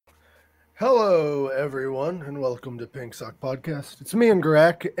Hello, everyone, and welcome to Pink Sock Podcast. It's me and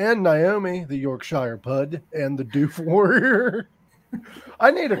Garak and Naomi, the Yorkshire Pud, and the Doof Warrior. I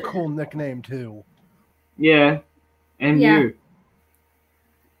need a cool nickname, too. Yeah, MU.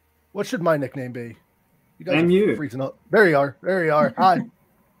 What should my nickname be? You guys MU. are freezing up. There you are. There you are. Hi.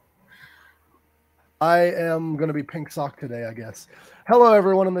 I am going to be Pink Sock today, I guess. Hello,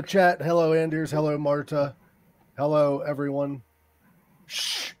 everyone in the chat. Hello, Anders. Hello, Marta. Hello, everyone.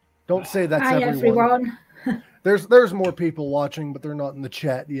 Shh. Don't say that's Hi, everyone. There's more people watching, but they're not in the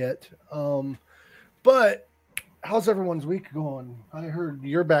chat yet. But how's everyone's week going? I heard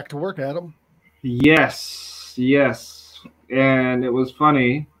you're back to work, Adam. Yes. And it was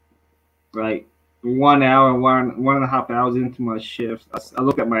funny. Like 1 hour, one and a half hours into my shift, I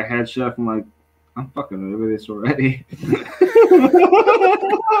look at my head chef. I'm like, I'm fucking over this already.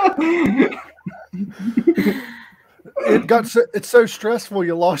 It's so stressful.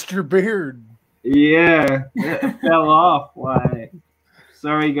 You lost your beard. Yeah, it fell off. Like,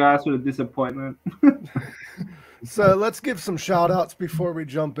 sorry guys for the disappointment. So let's give some shout outs before we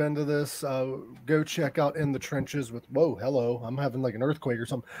jump into this. Go check out In the Trenches with hello. I'm having like an earthquake or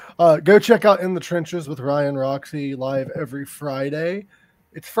something. Go check out In the Trenches with Ryan Roxy live every Friday.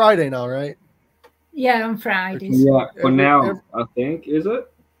 It's Friday now, right? Yeah, on Fridays. Yeah, for now, I think. Is it?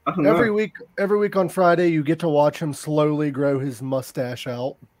 I don't know. Every week on Friday, you get to watch him slowly grow his mustache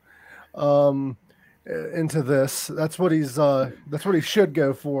out into this. That's what he should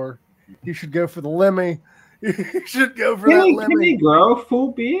go for. He should go for the Lemmy. He should go for that Lemmy. Can he grow a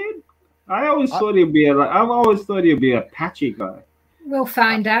full beard? I always thought he'd be a patchy guy. We'll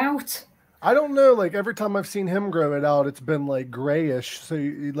find out. I don't know. Like every time I've seen him grow it out, it's been like grayish. So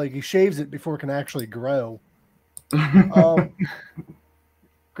he shaves it before it can actually grow.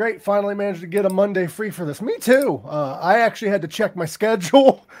 Great. Finally managed to get a Monday free for this. Me too. I actually had to check my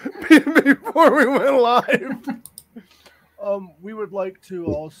schedule before we went live. We would like to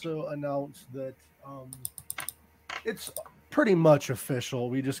also announce that it's pretty much official.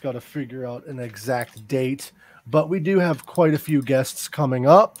 We just got to figure out an exact date, but we do have quite a few guests coming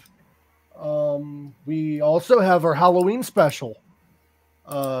up. We also have our Halloween special.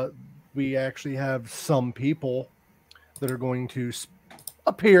 We actually have some people that are going to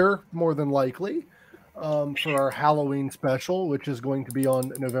appear more than likely for our Halloween special, which is going to be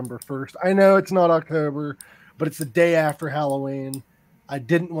on November 1st. I know it's not October, but it's the day after Halloween. I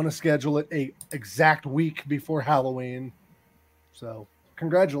didn't want to schedule it an exact week before Halloween. So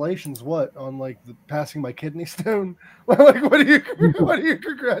congratulations, on like the passing my kidney stone? Like what are you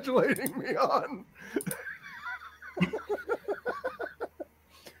congratulating me on?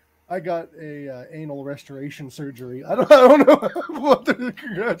 I got a anal restoration surgery. I don't know what they're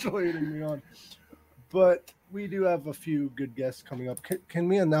congratulating me on, but we do have a few good guests coming up. Can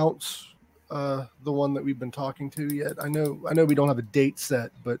we announce the one that we've been talking to yet? I know we don't have a date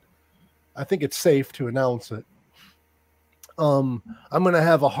set, but I think it's safe to announce it. I'm going to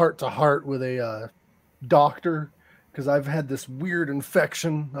have a heart-to-heart with a doctor because I've had this weird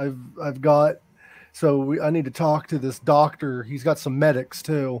infection I've got. So I need to talk to this doctor. He's got some medics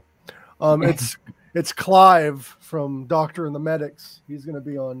too. It's Clive from Doctor and the Medics. He's going to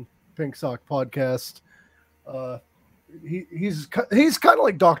be on Pink Sock Podcast. He's kind of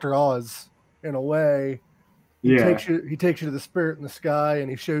like Dr. Oz in a way. He takes you to the spirit in the sky and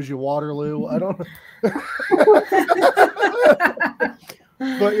he shows you Waterloo. I don't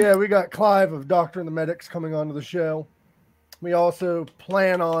But yeah, we got Clive of Doctor and the Medics coming onto the show. We also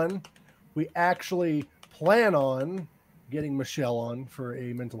actually plan on getting Michelle on for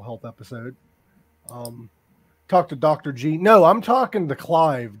a mental health episode. Talk to Dr. G. No, I'm talking to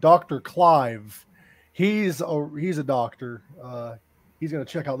Clive, Dr. Clive. He's a doctor. He's going to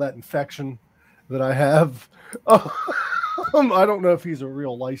check out that infection that I have. I don't know if he's a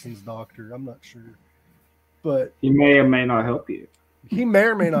real licensed doctor. I'm not sure. But he may or may not help you. He may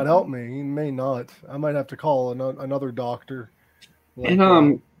or may not help me. He may not. I might have to call another doctor. Like,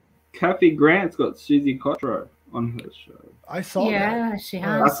 and Kathy Grant's got Susie Cotro on her show. I saw that. Yeah, she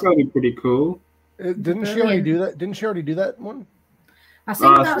has. That's going to be pretty cool. Didn't she already do that? Didn't she already do that one? I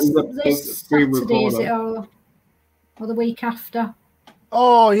think that's this Saturday, is it, or the week after?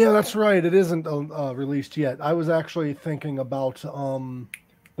 Oh, yeah, that's right. It isn't released yet. I was actually thinking about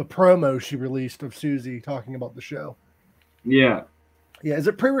the promo she released of Susie talking about the show. Yeah. Yeah, is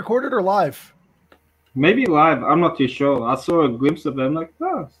it pre-recorded or live? Maybe live. I'm not too sure. I saw a glimpse of them. Like,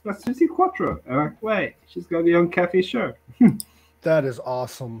 oh, that's Susie Quattro. And I'm like, wait, she's going to be on Kathy's show. That is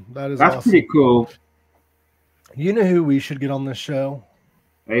awesome. That's awesome. Pretty cool. You know who we should get on this show?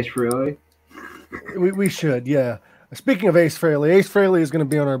 Ace Frehley? We should, yeah. Speaking of Ace Frehley is going to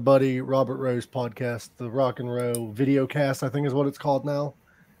be on our buddy Robert Rowe's podcast, the Rock and Row Video Cast, I think is what it's called now.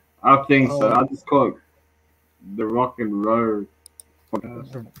 I think so. I just call it the Rock and Row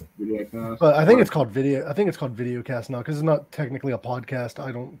podcast. Video cast. But I think it's called video. I think it's called Videocast now because it's not technically a podcast.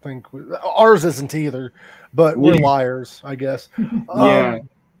 I don't think ours isn't either. But we're liars, I guess. Yeah.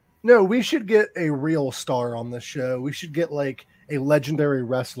 No, we should get a real star on this show. We should get like a legendary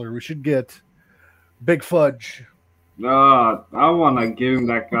wrestler. We should get Big Fudge. I want to give him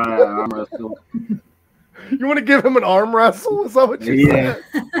that guy an arm wrestle. You want to give him an arm wrestle? Is that what you said?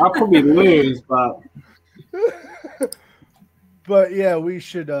 I'll probably lose, but but yeah, we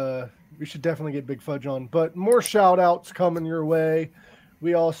should definitely get Big Fudge on. But more shout outs coming your way.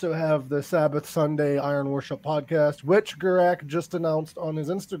 We also have the Sabbath Sunday Iron Worship podcast, which Gurak just announced on his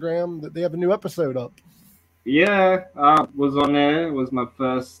Instagram that they have a new episode up. Yeah, I was on there. It was my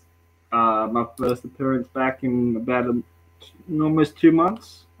first appearance back in about almost 2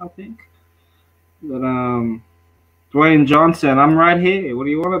 months, I think. But Dwayne Johnson, I'm right here. What do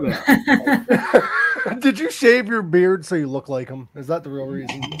you want about? Did you shave your beard so you look like him? Is that the real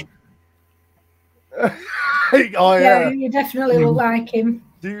reason? Oh yeah, you definitely look like him.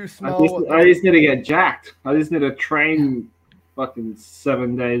 Do you smell? I just need to get jacked. I just need to train fucking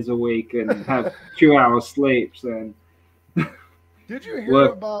 7 days a week and have 2 hours sleeps. And did you hear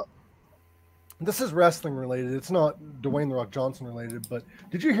about? This is wrestling related. It's not Dwayne The Rock Johnson related, but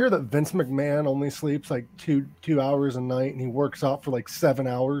did you hear that Vince McMahon only sleeps like two hours a night and he works out for like 7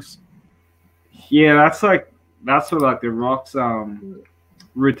 hours? Yeah, that's what like the Rock's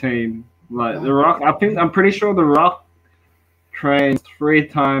routine. Like the Rock, I'm pretty sure the Rock trains 3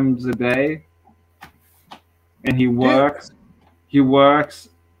 times a day, and he works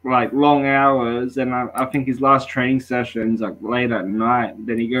like long hours, and I think his last training session's like late at night.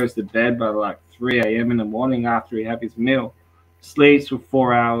 Then he goes to bed by like 3 a.m. in the morning after he have his meal, sleeps for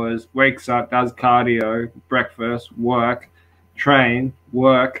 4 hours, wakes up, does cardio, breakfast, work, train,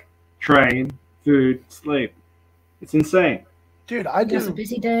 food, sleep. It's insane. Dude, It's a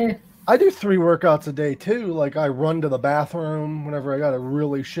busy day. I do 3 workouts a day too. Like I run to the bathroom whenever I gotta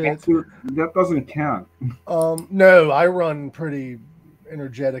really shit. That doesn't count. No, I run pretty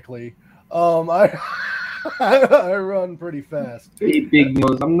energetically. I run pretty fast. Eat big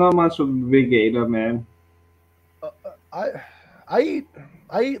meals. I'm not much of a big eater, man. I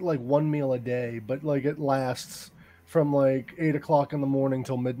eat like 1 meal a day, but like it lasts from like 8 o'clock in the morning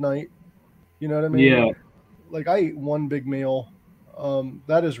till midnight. You know what I mean? Yeah. Like I eat 1 big meal.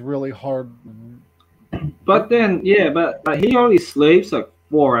 That is really hard. But then, but he only sleeps like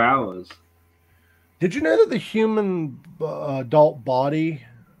 4 hours. Did you know that the human adult body,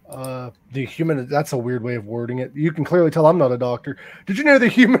 that's a weird way of wording it. You can clearly tell I'm not a doctor. Did you know the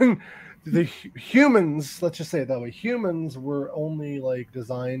humans, let's just say it that way, humans were only like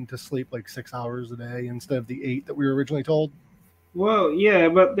designed to sleep like 6 hours a day instead of the 8 that we were originally told? Well, yeah,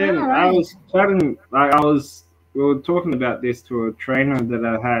 but then we were talking about this to a trainer that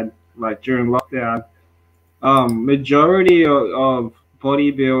I had like during lockdown. Majority of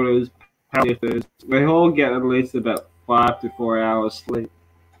bodybuilders, powerlifters, we all get at least about 5 to 4 hours sleep.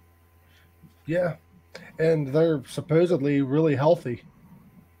 Yeah, and they're supposedly really healthy.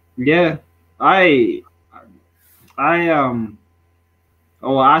 Yeah, I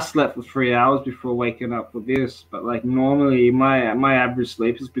slept for 3 hours before waking up for this, but like normally my average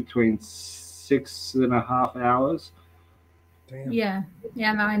sleep is between 6.5 hours. Damn. Yeah,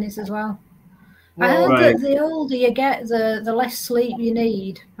 mine is as well. I heard that the older you get, the less sleep you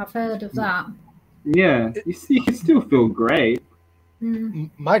need. I've heard of that. Yeah, you can still feel great.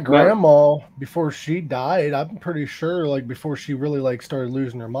 My grandma, before she died, I'm pretty sure, like before she really like started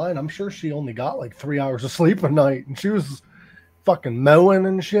losing her mind, I'm sure she only got like 3 hours of sleep a night, and she was fucking mowing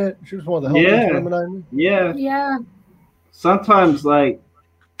and shit. She was one of the healthiest women I knew. Yeah. Sometimes, like,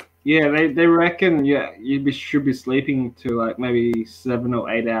 they reckon you should be sleeping to like maybe 7 or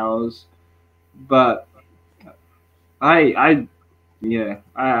 8 hours, but I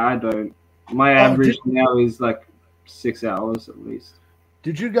don't. My average now is like 6 hours at least.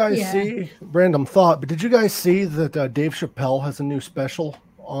 Did you guys see, random thought, but did you guys see that Dave Chappelle has a new special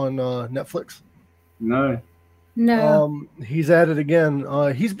on Netflix? No. He's at it again.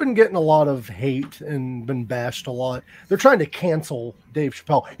 He's been getting a lot of hate and been bashed a lot. They're trying to cancel Dave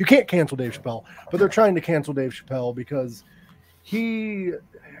Chappelle. You can't cancel Dave Chappelle, but they're trying to cancel Dave Chappelle because he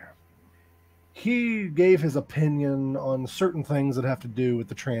gave his opinion on certain things that have to do with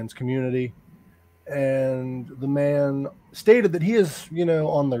the trans community. And the man stated that he is,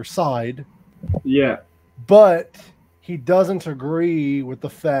 on their side. Yeah. But he doesn't agree with the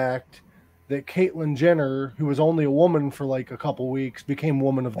fact that Caitlyn Jenner, who was only a woman for like a couple weeks, became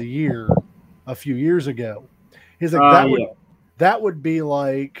Woman of the Year a few years ago. He's like, that would be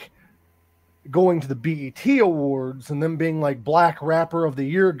like going to the BET Awards and then being like Black Rapper of the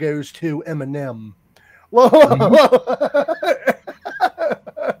Year goes to Eminem.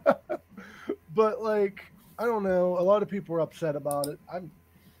 But like, I don't know. A lot of people are upset about it.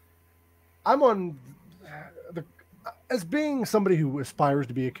 I'm on the, as being somebody who aspires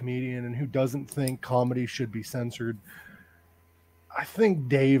to be a comedian and who doesn't think comedy should be censored. I think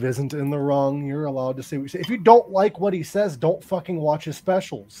Dave isn't in the wrong. You're allowed to say what you say. If you don't like what he says, don't fucking watch his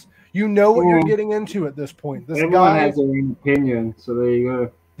specials. You know what you're getting into at this point. Everyone has their own opinion, so there you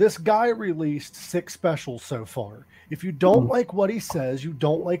go. This guy released 6 specials so far. If you don't like what he says, you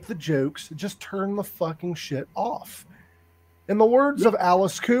don't like the jokes, just turn the fucking shit off. In the words of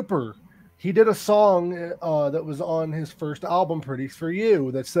Alice Cooper, he did a song that was on his first album, Pretty For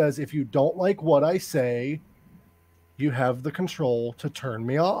You, that says, if you don't like what I say, you have the control to turn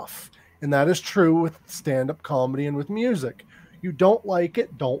me off. And that is true with stand-up comedy and with music. You don't like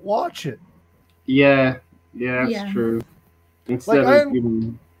it, don't watch it. Yeah, that's true. Instead of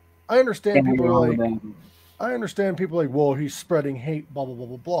I understand people are like, I understand people are like, well, he's spreading hate, blah, blah, blah,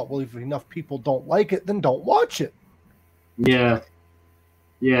 blah, blah. Well, if enough people don't like it, then don't watch it. Yeah,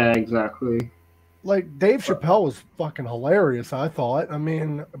 exactly. Like, Dave Chappelle was fucking hilarious, I thought. I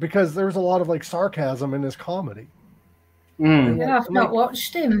mean, because there's a lot of, like, sarcasm in his comedy. Yeah, I've not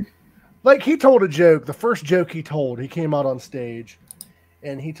watched him. Like, he told a joke. The first joke he told, he came out on stage,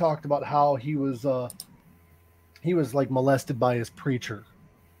 and he talked about how he was like, molested by his preacher.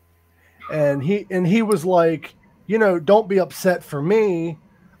 And he was like, you know, don't be upset for me.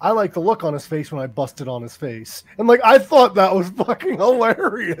 I like the look on his face when I busted on his face. And like, I thought that was fucking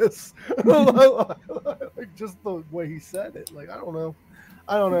hilarious. Like, just the way he said it. Like, I don't know.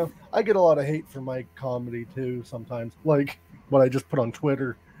 I get a lot of hate for my comedy too sometimes. Like what I just put on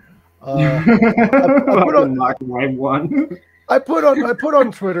Twitter. I put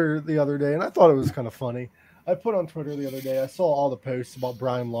on Twitter the other day, and I thought it was kind of funny. I put on Twitter the other day, I saw all the posts about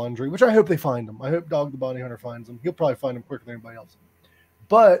Brian Laundrie, which I hope they find him. I hope Dog the Bounty Hunter finds him. He'll probably find him quicker than anybody else.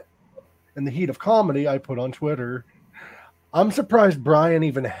 But in the heat of comedy, I put on Twitter, I'm surprised Brian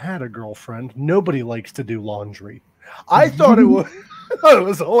even had a girlfriend. Nobody likes to do laundry. I thought it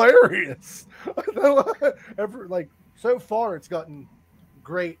was hilarious. So far, it's gotten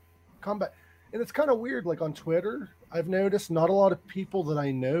great comeback. And it's kind of weird, like on Twitter, I've noticed not a lot of people that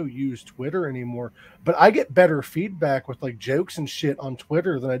I know use Twitter anymore, but I get better feedback with like jokes and shit on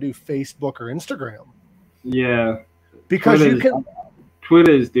Twitter than I do Facebook or Instagram. Yeah. Because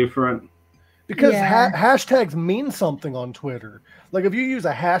Twitter is different. Because hashtags mean something on Twitter. Like if you use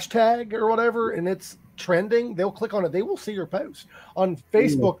a hashtag or whatever and it's trending, they'll click on it. They will see your post. On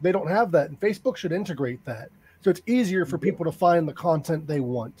Facebook, they don't have that. And Facebook should integrate that. So it's easier for people to find the content they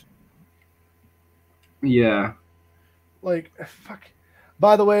want. Yeah. Like, fuck.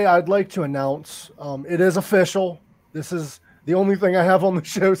 By the way, I'd like to announce, it is official. This is the only thing I have on the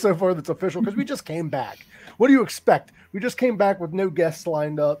show so far that's official because we just came back. What do you expect? We just came back with no guests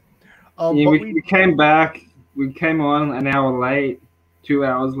lined up. We came back. We came on an hour late, 2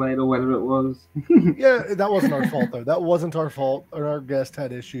 hours later, whatever it was. Yeah, that wasn't our fault, though. That wasn't our fault. Our guest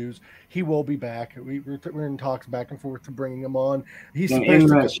had issues. He will be back. We're in talks back and forth to bringing him on. He's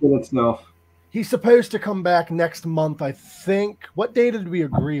supposed to come back next month, I think. What day did we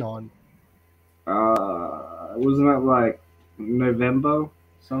agree on? Wasn't that like November?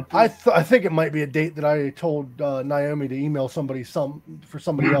 Something? I think it might be a date that I told Naomi to email somebody for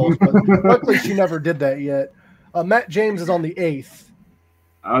somebody else, but luckily she never did that yet. Matt James is on the 8th.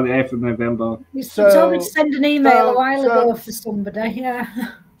 Oh, the 8th of November. You told me to send an email a while ago for somebody, yeah.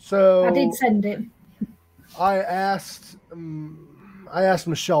 So I did send it. I asked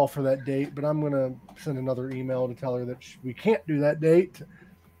Michelle for that date, but I'm going to send another email to tell her that we can't do that date.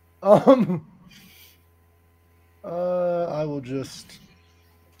 I will just...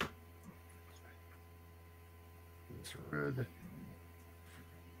 It's red.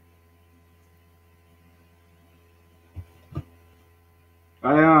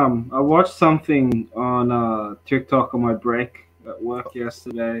 I watched something on TikTok on my break at work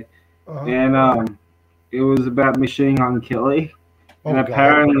yesterday, and it was about Machine Gun Kelly. And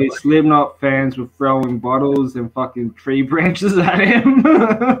apparently Slipknot fans were throwing bottles and fucking tree branches at him.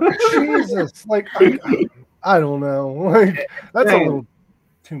 Jesus, like I don't know, like that's a little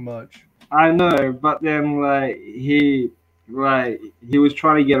too much. I know, but then he was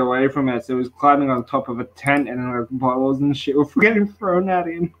trying to get away from it, so he was climbing on top of a tent, and then bottles and shit were getting thrown at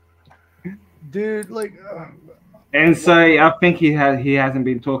him. Dude, like And so I think he hasn't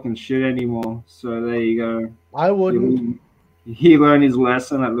been talking shit anymore. So there you go. I wouldn't. He learned his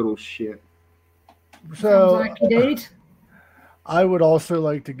lesson, that little shit. Sounds So like he did. I would also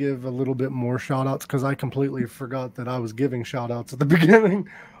like to give a little bit more shout outs because I completely forgot that I was giving shout outs at the beginning.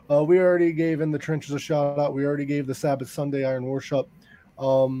 We already gave In the Trenches a shout out. We already gave the Sabbath Sunday Iron Worship.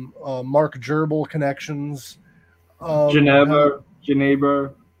 Mark Gerbil Connections. Geneva.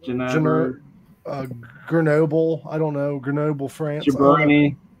 Grenoble. I don't know. Grenoble, France.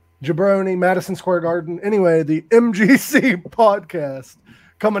 Jabroni, Madison Square Garden. Anyway, the MGC podcast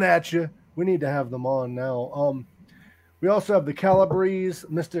coming at you. We need to have them on now. We also have the Calabrese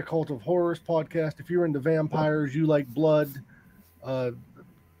Mystic Cult of Horrors podcast. If you're into vampires, you like blood, they're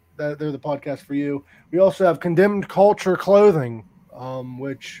the podcast for you. We also have Condemned Culture Clothing,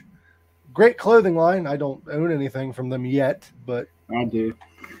 which great clothing line. I don't own anything from them yet, but I do.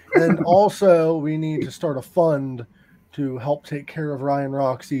 And also, we need to start a fund to help take care of Ryan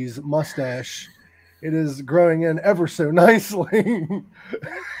Roxy's mustache. It is growing in ever so nicely.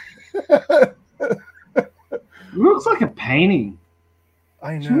 It looks like a painting.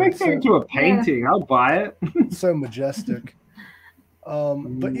 I know. She makes it into a painting. Yeah. I'll buy it. So majestic.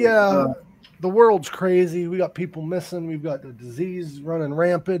 But yeah, the world's crazy. We got people missing. We've got the disease running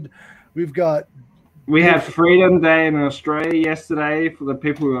rampant. We had Freedom Day in Australia yesterday for the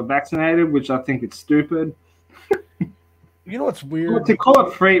people who are vaccinated, which I think is stupid. You know what's weird? Well, to call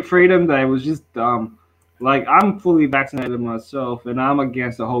it Freedom Day was just dumb. Like, I'm fully vaccinated myself, and I'm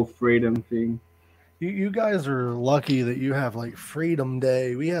against the whole freedom thing. You guys are lucky that you have like Freedom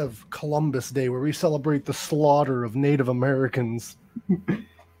Day. We have Columbus Day where we celebrate the slaughter of Native Americans.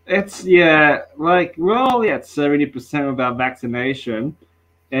 It's like we're only at 70% of our vaccination,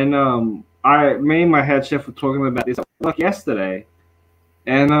 and me and my head chef were talking about this like yesterday,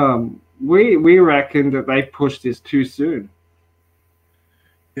 and we reckon that they pushed this too soon.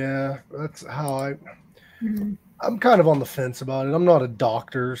 Yeah, that's how I'm kind of on the fence about it. I'm not a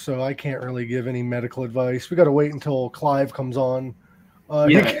doctor, so I can't really give any medical advice. We got to wait until Clive comes on.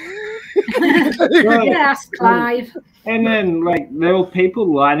 Yes, Clive. And then, like, there were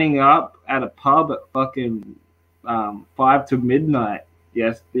people lining up at a pub at fucking 5 to midnight.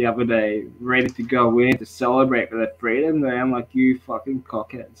 Yes, the other day, ready to go in to celebrate their freedom. And I'm like, you fucking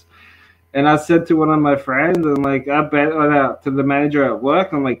cockheads. And I said to one of my friends, and like, I bet to the manager at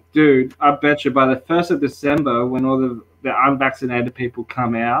work, I'm like, dude, I bet you by the 1st of December, when all the unvaccinated people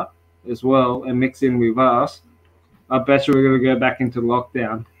come out as well and mix in with us, I bet you we're going to go back into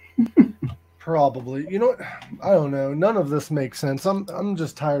lockdown. Probably. You know what? I don't know. None of this makes sense. I'm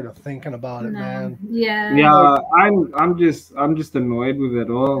just tired of thinking about it, man. Yeah. Yeah, I'm just annoyed with it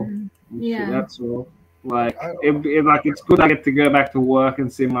all. Yeah. That's all. Like it's good I get to go back to work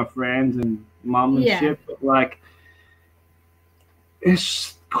and see my friends and mum and shit, but like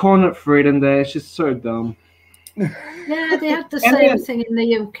it's calling it Freedom Day. It's just so dumb. Yeah, they had the same thing in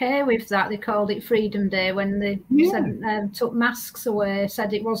the UK with that. They called it Freedom Day when they said took masks away,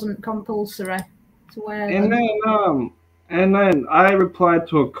 said it wasn't compulsory to wear them. And then I replied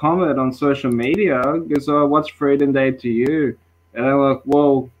to a comment on social media because, what's Freedom Day to you? And I'm like,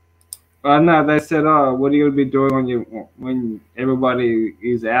 well, no, they said, what are you going to be doing when everybody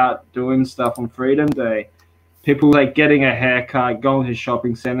is out doing stuff on Freedom Day? People like getting a haircut, going to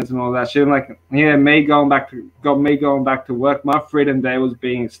shopping centers and all that shit. I'm like, yeah, me going back to work. My Freedom Day was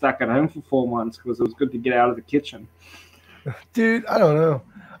being stuck at home for 4 months because it was good to get out of the kitchen. Dude, I don't know.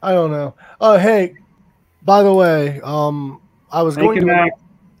 Oh, hey, by the way, I was going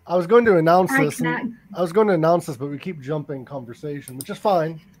to announce this. I was going to announce this, but we keep jumping conversation, which is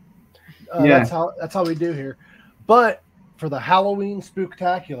fine. That's how we do here. But for the Halloween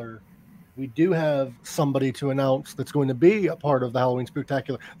Spooktacular, we do have somebody to announce that's going to be a part of the Halloween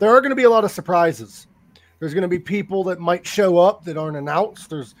Spooktacular. There are going to be a lot of surprises. There's going to be people that might show up that aren't announced.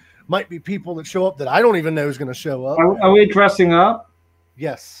 There's might be people that show up that I don't even know is going to show up. Are we dressing up?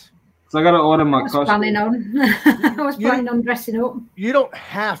 Yes. So I got to order my costume. I was planning on dressing up. You don't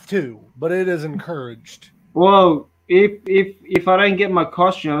have to, but it is encouraged. Well, if I don't get my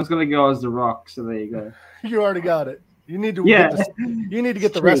costume, I was going to go as The Rock. So there you go. You already got it. You need to get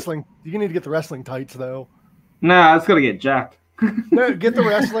the wrestling. You need to get the wrestling tights though. Nah, it's gonna get jacked. No, get the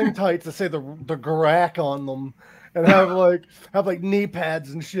wrestling tights that say the Garak on them, and have like knee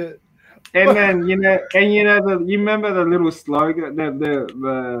pads and shit. And then you remember the little slogan,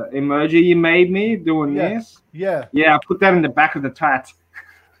 the emoji you made me doing this? Yeah. Yeah, I put that in the back of the tights.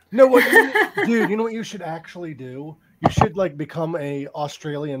 No, dude? You know what you should actually do? You should like become a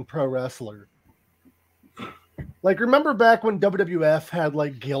Australian pro wrestler. Like, remember back when WWF had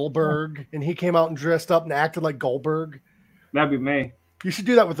like Gilbert and he came out and dressed up and acted like Goldberg? That'd be me. You should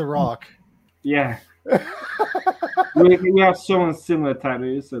do that with The Rock. Yeah. we have so similar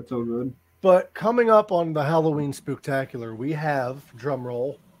tattoos, so it's all good. But coming up on the Halloween Spooktacular, we have, drum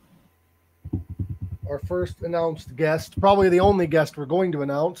roll, our first announced guest, probably the only guest we're going to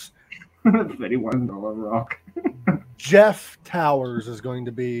announce. $31 Rock. Jeff Towers is going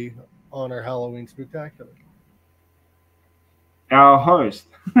to be on our Halloween Spooktacular. Our host.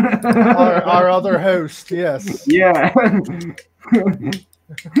 our other host, yes. Yeah.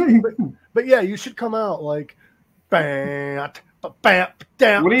 But yeah, you should come out like bam, bam,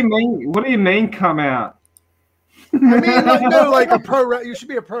 down. What do you mean? What do you mean come out? I mean, like, no, like you should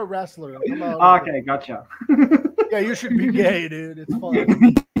be a pro wrestler. Come out, okay, gotcha. Yeah, you should be gay, dude. It's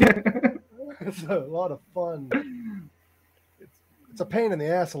fun. It's a lot of fun. It's a pain in the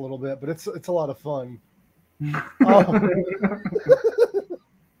ass a little bit, but it's a lot of fun. I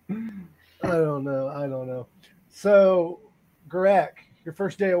don't know. So, Greg, your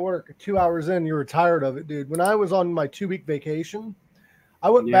first day of work, 2 hours in, you were tired of it, dude. When I was on my 2-week vacation, I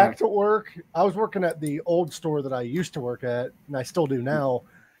went back to work. I was working at the old store that I used to work at, and I still do now.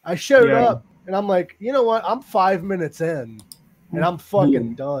 I showed up, and I'm like, you know what? I'm 5 minutes in, and I'm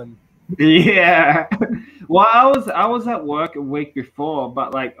fucking done. Yeah. Well, I was at work a week before,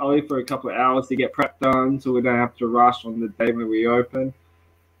 but like only for a couple of hours to get prep done, so we don't have to rush on the day when we open.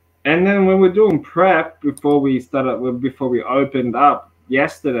 And then when we're doing prep before we opened up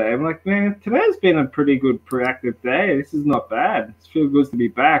yesterday, I'm like, man, today's been a pretty good productive day. This is not bad. It feels good to be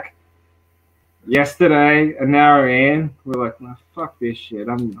back. Yesterday, an hour in, we're like, no, fuck this shit.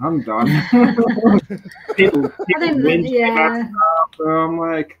 I'm done. people whinging about stuff. So I'm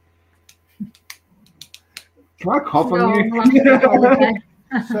like, can I cough on you?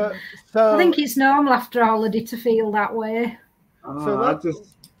 So I think it's normal after holiday to feel that way. I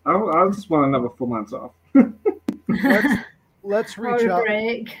just want another 4 months off. let's reach out.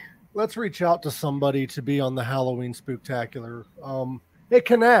 Break. Let's reach out to somebody to be on the Halloween Spooktacular. Hey,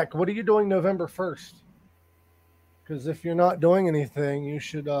 Kanak, what are you doing November 1st? Because if you're not doing anything, you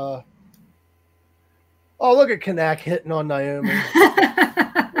should. Oh, look at Kanak hitting on Naomi.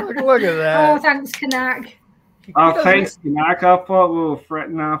 look at that. Oh, thanks, Kanak. Thanks, Kanak. I thought we were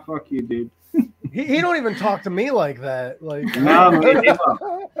threatening. Nah, fuck you, dude. He don't even talk to me like that. Like no, me neither.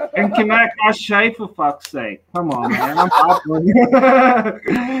 And Kanak, I shave for fuck's sake. Come on, man. I'm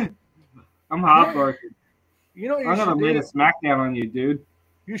heartbroken. You know, I'm gonna lay a smackdown on you, dude.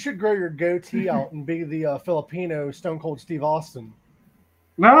 You should grow your goatee out and be the Filipino Stone Cold Steve Austin.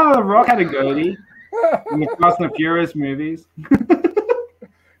 No, The Rock had a goatee in the Fast and the Furious movies.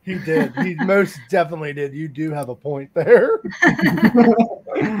 He did. He most definitely did. You do have a point there.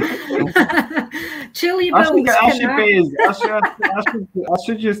 Chill your boats. I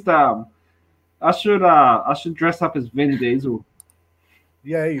should dress up as Vin Diesel.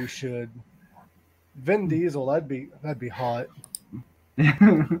 Yeah, you should. Vin Diesel, that'd be hot.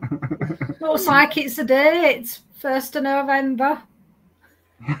 Looks like it's the day. It's 1st of November.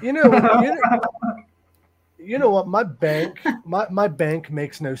 You know what? My bank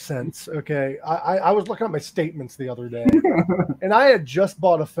makes no sense. Okay, I was looking at my statements the other day, and I had just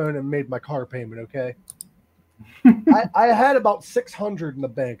bought a phone and made my car payment. Okay, I had about $600 in the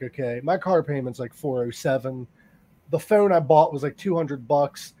bank. Okay, my car payment's like $407. The phone I bought was like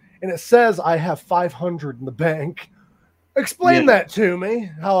 $200, and it says I have $500 in the bank. Explain that to me.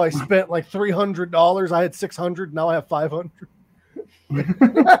 How I spent like $300. I had $600. Now I have $500.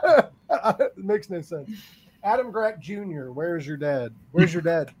 It makes no sense. Adam Grack Jr., where's your dad? Where's your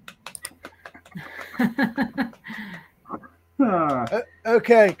dad?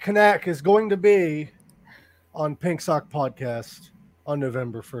 Okay, Kanak is going to be on Pink Sock Podcast on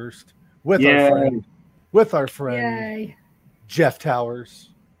November 1st with our friend Yay. Jeff Towers.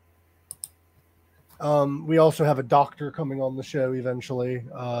 We also have a doctor coming on the show eventually.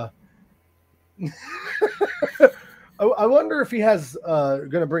 I wonder if he has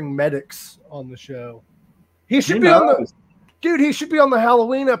going to bring medics on the show. He should be he should be on the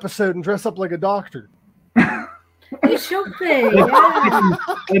Halloween episode and dress up like a doctor. He should be. Yeah.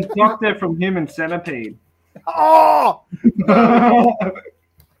 A doctor from Human Centipede. Oh.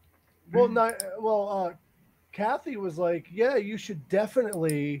 Kathy was like, "Yeah, you should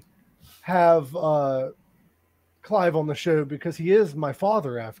definitely have Clive on the show because he is my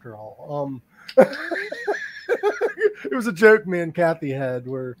father after all." It was a joke me and Kathy had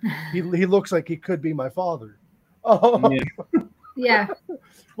where he looks like he could be my father. Yeah.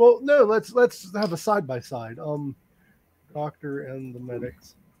 Well, no, let's have a side by side. Doctor and the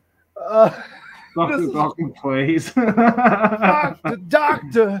medics. Doctor, please.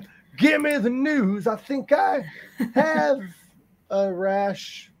 Doctor, give me the news. I think I have a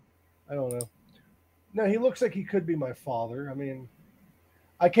rash. I don't know. No, he looks like he could be my father. I mean,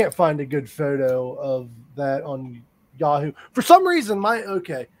 I can't find a good photo of that on Yahoo. For some reason,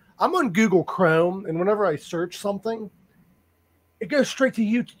 I'm on Google Chrome, and whenever I search something, it goes straight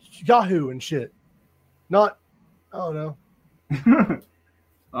to Yahoo and shit. Not, I don't know.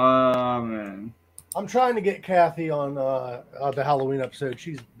 Oh, man. I'm trying to get Kathy on the Halloween episode.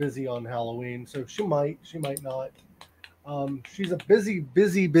 She's busy on Halloween, so she might not. She's a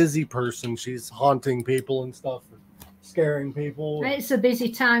busy person. She's haunting people and stuff, scaring people. It's a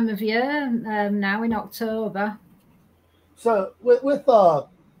busy time of year now in October. So with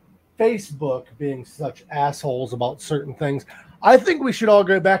Facebook being such assholes about certain things, I think we should all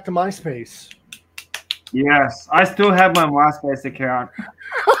go back to MySpace. Yes, I still have my MySpace account.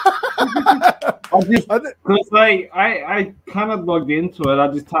 I kind of logged into it. I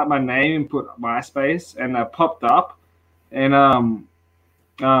just typed my name and put MySpace, and it popped up. And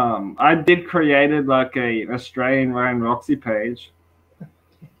I did created like a Australian Ryan Roxy page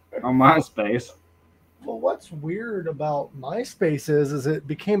on MySpace. Well, what's weird about MySpace is it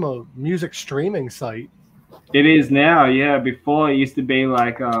became a music streaming site. It is now, yeah. Before it used to be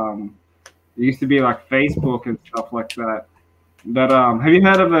like Facebook and stuff like that. But have you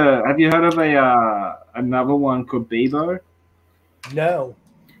heard of another one called Bebo? No.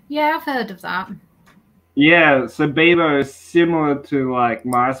 Yeah, I've heard of that. Yeah, so Bebo is similar to like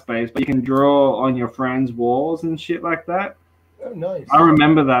MySpace, but you can draw on your friends' walls and shit like that. Oh, nice. I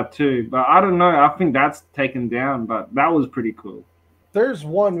remember that too, but I don't know. I think that's taken down, but that was pretty cool. There's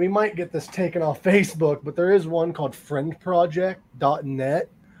one, we might get this taken off Facebook, but there is one called friendproject.net.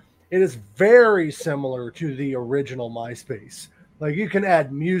 It is very similar to the original MySpace. Like you can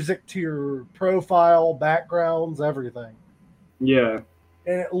add music to your profile, backgrounds, everything. Yeah.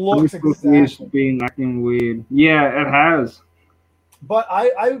 And it looks exactly. Used to be acting weird. Yeah, it has. But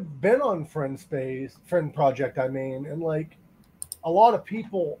I've been on Friend Project, and like a lot of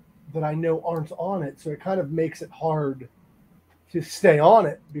people that I know aren't on it, so it kind of makes it hard to stay on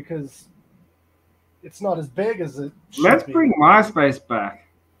it because it's not as big as it should Let's be. bring MySpace back.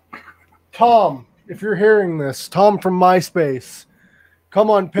 Tom, if you're hearing this, Tom from MySpace,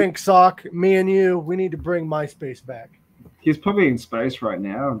 come on, Pink Sock, me and you, we need to bring MySpace back. He's probably in space right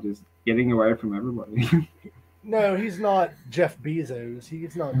now, just getting away from everybody. No, he's not Jeff Bezos.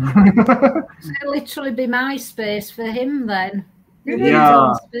 He's not. It'll literally be MySpace for him then.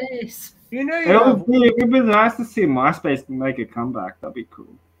 Yeah. Space. You know, it would be nice to see MySpace make a comeback. That'd be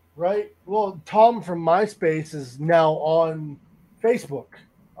cool. Right? Well, Tom from MySpace is now on Facebook.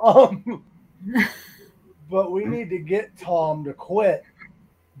 But we need to get Tom to quit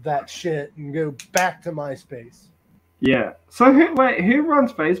that shit and go back to MySpace. Yeah. So who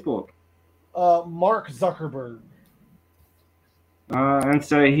runs Facebook? Mark Zuckerberg. And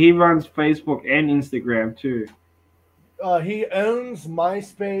so he runs Facebook and Instagram too. He owns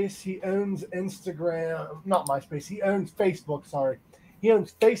MySpace. He owns Instagram. Not MySpace. He owns Facebook. Sorry. He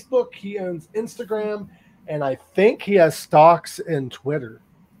owns Facebook. He owns Instagram. And I think he has stocks in Twitter.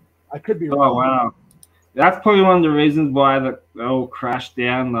 I could be wrong. Oh, wow. That's probably one of the reasons why they all crashed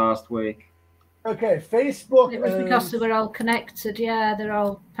down last week. Okay, Facebook. It was because they were all connected. Yeah, they're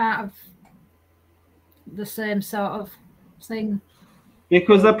all part of the same sort of thing.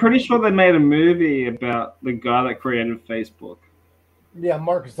 Because I'm pretty sure they made a movie about the guy that created Facebook. Yeah,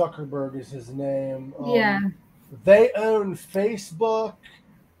 Mark Zuckerberg is his name. Yeah. They own Facebook,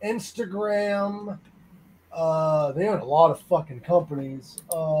 Instagram. They own a lot of fucking companies.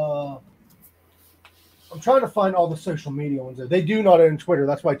 I'm trying to find all the social media ones. They do not own Twitter.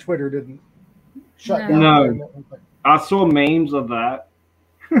 That's why Twitter didn't shut down. No. I saw memes of that.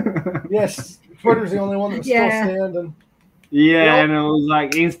 Yes, Twitter's the only one that's still standing. Yeah, and it was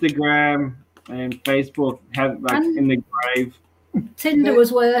like Instagram and Facebook had like in the grave. Tinder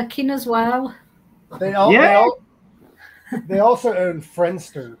was working as well. They also own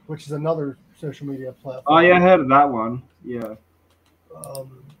Friendster, which is another social media platform. Oh yeah, I heard of that one. Yeah.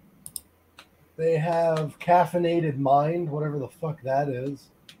 They have Caffeinated Mind, whatever the fuck that is.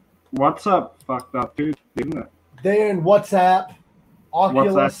 WhatsApp fucked up too, didn't it? They own WhatsApp,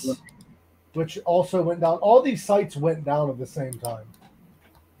 Oculus, which also went down. All these sites went down at the same time.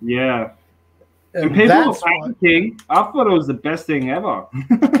 Yeah. And people were panicking. I thought it was the best thing ever.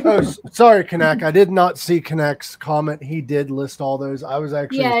 Oh, sorry, Kanak. I did not see Kanak's comment. He did list all those. I was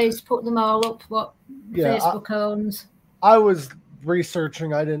actually... Yeah, he's put them all up, what Facebook owns. I was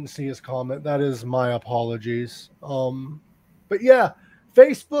researching. I didn't see his comment. That is my apologies. But yeah,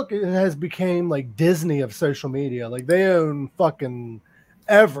 Facebook has become like Disney of social media. Like they own fucking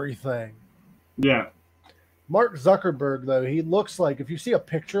everything. Yeah. Mark Zuckerberg, though, he looks like, if you see a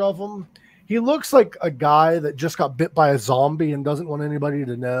picture of him, he looks like a guy that just got bit by a zombie and doesn't want anybody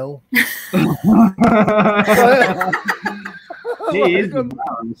to know. He is the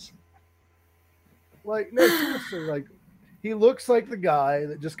balance. Like, no, seriously, like, he looks like the guy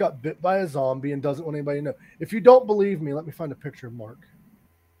that just got bit by a zombie and doesn't want anybody to know. If you don't believe me, let me find a picture of Mark.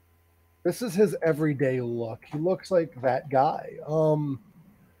 This is his everyday look. He looks like that guy. I'm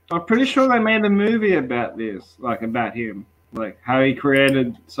pretty sure they made a movie about this, like about him, like how he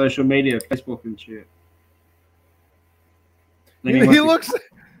created social media, Facebook and shit. He looks.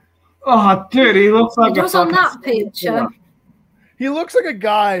 Oh, dude, he looks like. He does on that picture. He looks like a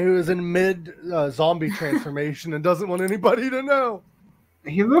guy who is in mid zombie transformation and doesn't want anybody to know.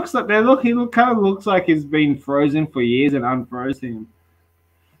 He looks like he kind of looks like he's been frozen for years and unfroze him.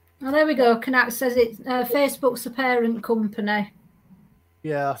 Oh, there we go. Kanak says it. Facebook's a parent company.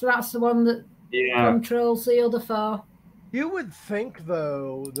 Yeah. So that's the one that controls the other four. You would think,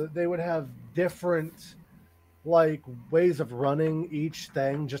 though, that they would have different, like, ways of running each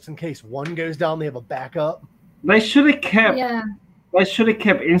thing, just in case one goes down, they have a backup. They should have kept. Yeah. They should have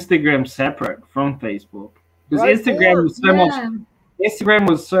kept Instagram separate from Facebook because Instagram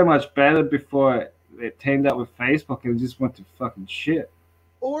was so much better before it teamed up with Facebook and just went to fucking shit.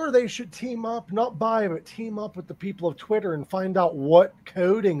 Or they should team up, not buy, but team up with the people of Twitter and find out what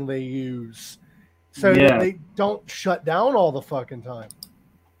coding they use so that they don't shut down all the fucking time.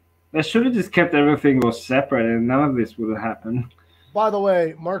 They should have just kept everything all separate and none of this would have happened. By the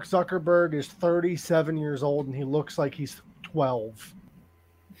way, Mark Zuckerberg is 37 years old and he looks like he's 12.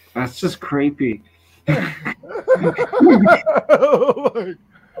 That's just creepy. The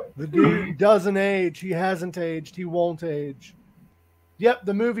dude doesn't age. He hasn't aged. He won't age. Yep,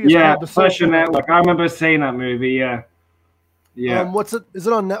 the movie is called The Social Network. I remember seeing that movie. Yeah. What's it? Is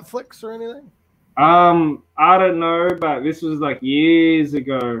it on Netflix or anything? I don't know, but this was like years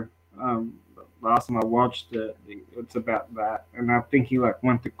ago. Last time I watched it, it's about that, and I think he like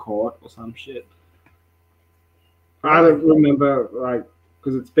went to court or some shit. I don't remember, like,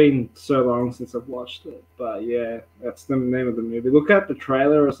 because it's been so long since I've watched it. But yeah, that's the name of the movie. Look at the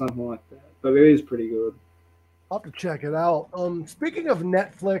trailer or something like that. But it is pretty good. I'll have to check it out. Speaking of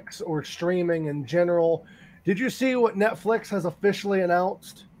Netflix or streaming in general, did you see what Netflix has officially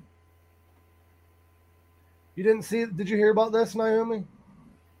announced? You didn't see it? Did you hear about this, Naomi?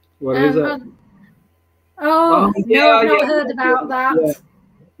 What is it? No, I've not heard about that.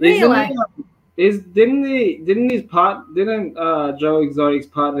 Yeah. Really? Didn't Joe Exotic's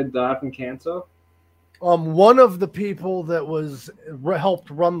partner die from cancer? One of the people that was helped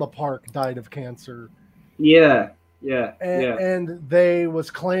run the park died of cancer. And they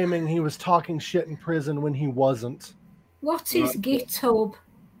was claiming he was talking shit in prison when he wasn't. What is GitHub?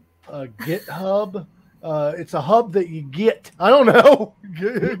 GitHub? It's a hub that you get. I don't know.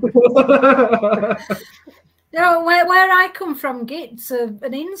 No, where I come from, Git's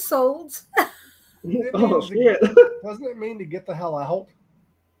an insult. Shit. Doesn't it mean to get the hell out?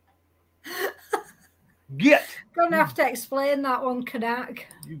 Get. Gonna have to explain that one, Kanak.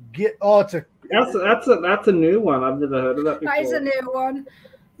 You get. Oh, it's a. That's a new one. I've never heard of that before. That is a new one.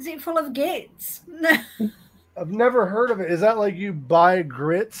 Is it full of gits? I've never heard of it. Is that like you buy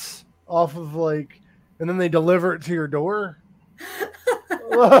grits off of like, and then they deliver it to your door?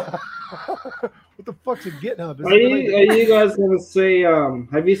 What the fuck's a GitHub? Are you guys going to see?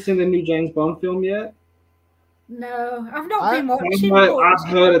 Have you seen the new James Bond film yet? No, I've not been watching. I've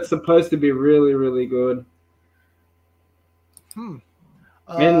heard it's supposed to be really, really good. And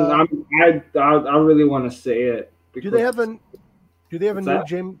I really want to see it. Do they have a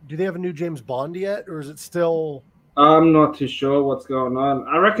new James Bond yet, or is it still? I'm not too sure what's going on.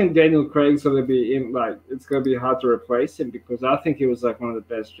 I reckon Daniel Craig's going to be in. Like, it's going to be hard to replace him because I think he was like one of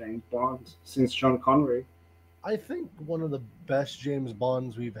the best James Bonds since Sean Connery. I think one of the best James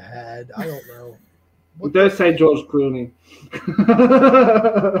Bonds we've had. I don't know. Don't say George Clooney.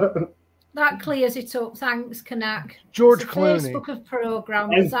 That clears it up. Thanks, Kanak. George Clooney. Facebook of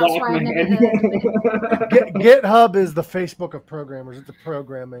programmers. That's why I never heard of it. GitHub is the Facebook of programmers. It's a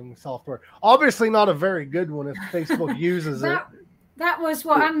programming software. Obviously not a very good one if Facebook uses it. That was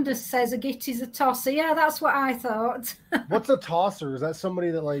what Anders says. A Git is a tosser. Yeah, that's what I thought. What's a tosser? Is that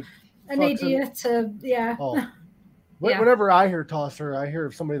somebody that like... An idiot. Yeah. Oh. Whenever I hear tosser, I hear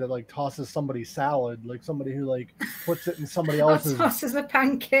of somebody that like tosses somebody's salad, like somebody who like puts it in somebody else's. Tosses a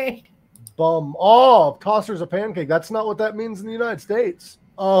pancake. Bum. Oh, tosser's a pancake. That's not what that means in the United States.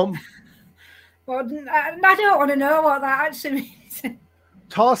 Well, I don't want to know what that actually means.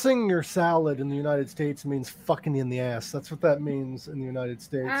 Tossing your salad in the United States means fucking you in the ass. That's what that means in the United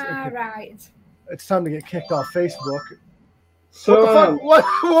States. Right. It's time to get kicked off Facebook. So, what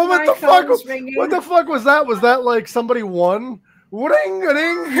the fuck? What the fuck was that? Was that like somebody won?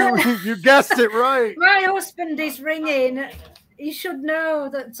 Ring-a-ding! You guessed it right. My husband is ringing. He should know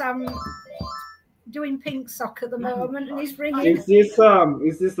that I'm doing pink sock at the moment, and he's ringing. Is this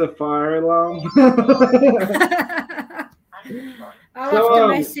a fire alarm? I'll have to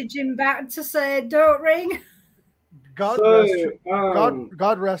message him back to say, don't ring. God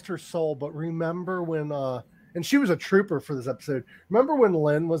rest her soul. But remember when, and she was a trooper for this episode. Remember when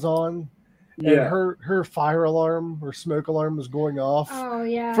Lynn was on, and her fire alarm or smoke alarm was going off? Oh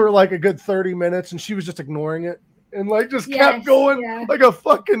yeah. For like a good 30 minutes, and she was just ignoring it and like just kept going like a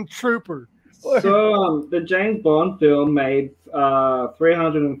fucking trooper. So the James Bond film made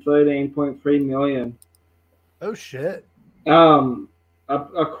 $313.3 million. Oh shit. A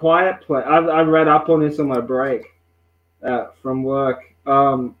Quiet Place. I read up on this on my break from work.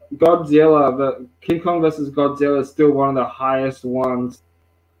 Godzilla, the King Kong versus Godzilla is still one of the highest ones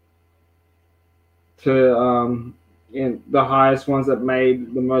to in the highest ones that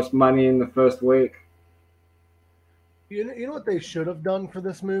made the most money in the first week. You know what they should have done for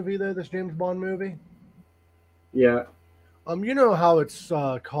this movie though, this James Bond movie? Yeah. You know how it's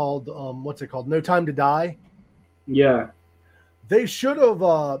called what's it called? No Time to Die? Yeah. They should have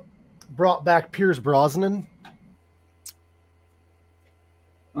brought back Pierce Brosnan.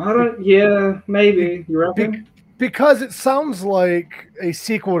 Yeah, maybe. You reckon? Because it sounds like a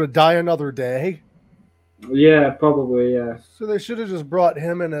sequel to Die Another Day. Yeah, probably, yeah. So they should have just brought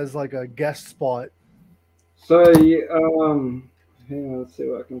him in as like a guest spot. So, hang on, let's see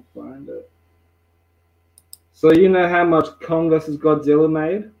if I can find it. So you know how much Kong vs. Godzilla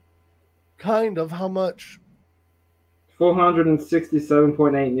made? Kind of. How much?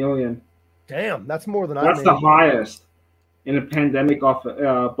 $467.8 million. Damn, that's more than I made. That's the highest in a pandemic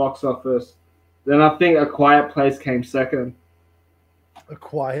box office. Then I think A Quiet Place came second. A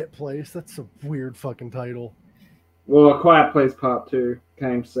Quiet Place? That's a weird fucking title. Well, A Quiet Place Part 2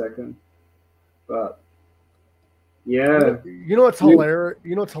 came second. But yeah. You know what's hilarious?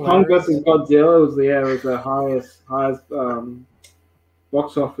 Kong vs. Godzilla was the highest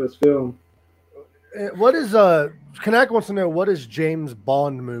box office film. What is Kanak wants to know, what is James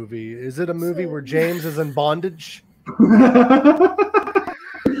Bond movie? Is it a movie where James is in bondage?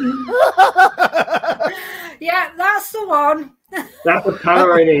 Yeah, that's the one. That's a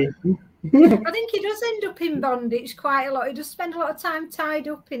parody. I think he does end up in bondage quite a lot. He does spend a lot of time tied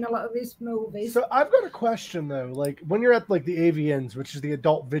up in a lot of his movies. So I've got a question though. Like when you're at like the AVNs, which is the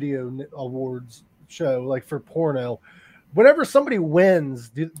Adult Video Awards show, like for porno, whenever somebody wins,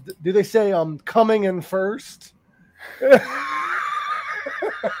 do they say coming in first?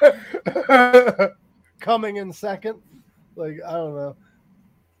 Coming in second? Like I don't know.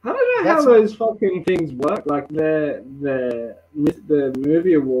 I don't know how those fucking things work. Like the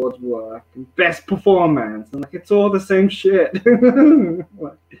movie awards work. Best performance. And like it's all the same shit.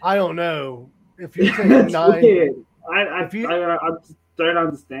 I don't know. If you take 9, I just don't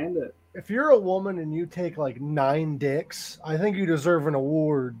understand it. If you're a woman and you take like 9 dicks, I think you deserve an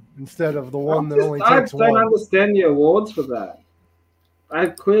award instead of the one that only takes one. I don't understand the awards for that. I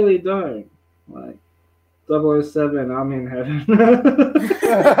clearly don't. Like 007, I'm in heaven.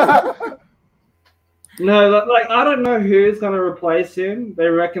 No, like I don't know who's gonna replace him. They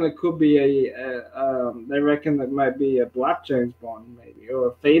reckon it could be they reckon it might be a black James Bond, maybe, or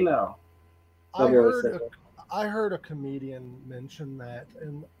a female. I heard a comedian mention that,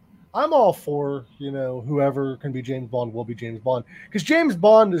 and I'm all for whoever can be James Bond will be James Bond, because James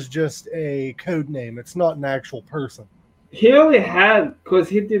Bond is just a code name. It's not an actual person. He only had because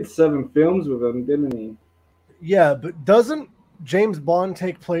he did 7 films with him, didn't he? Yeah, but doesn't James Bond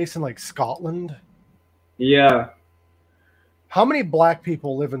take place in like Scotland? Yeah. How many black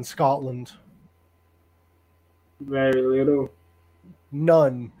people live in Scotland? Very little.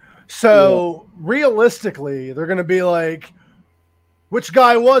 None. So realistically, they're going to be like, which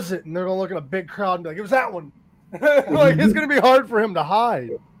guy was it? And they're going to look at a big crowd and be like, it was that one. Like it's going to be hard for him to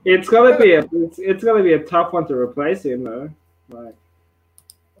hide. It's going to be a tough one to replace him though.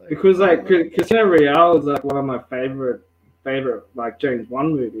 Because like Casino Royale is like one of my favorite like James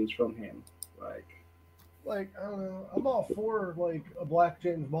Bond movies from him. Like I don't know, I'm all for like a black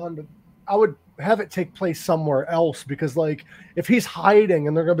James Bond, but I would have it take place somewhere else, because like if he's hiding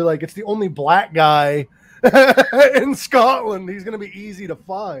and they're gonna be like it's the only black guy in Scotland, he's gonna be easy to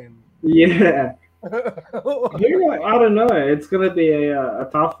find. Yeah. I don't know. It's gonna be a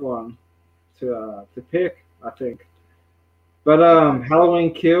tough one to pick, I think. But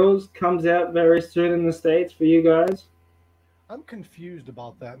Halloween Kills comes out very soon in the States for you guys. I'm confused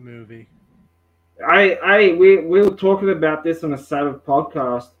about that movie. We were talking about this on a Sabbath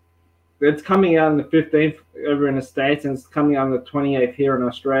podcast. It's coming out on the 15th over in the States, and it's coming out on the 28th here in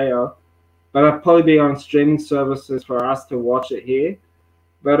Australia. But I'll probably be on streaming services for us to watch it here.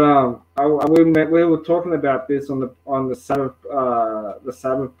 But we were talking about this on the Sabbath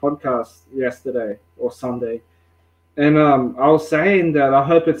podcast yesterday or Sunday, and I was saying that I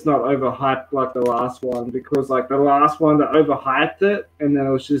hope it's not overhyped like the last one, because like the last one that overhyped it, and then it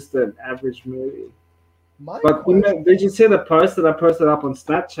was just an average movie. But did you see the post that I posted up on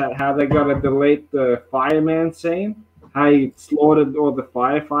Snapchat? How they got to delete the fireman scene? How he slaughtered all the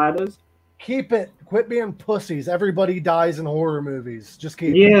firefighters? Keep it. Quit being pussies. Everybody dies in horror movies. Just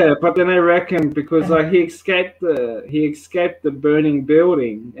keep it. Yeah, but then I reckon because like he escaped the burning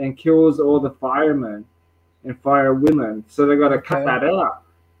building and kills all the firemen and firewomen, so they got to cut that out.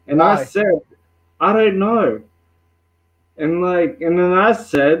 And why? I said, I don't know. And then I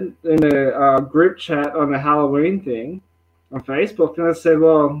said in a group chat on the Halloween thing on Facebook, and I said,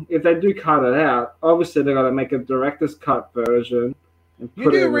 well, if they do cut it out, obviously they got to make a director's cut version.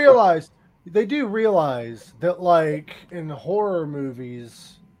 They do realize that, like, in horror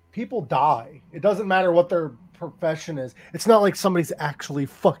movies, people die. It doesn't matter what their profession is. It's not like somebody's actually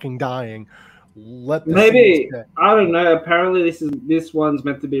fucking dying. Maybe, I don't know. Apparently, this one's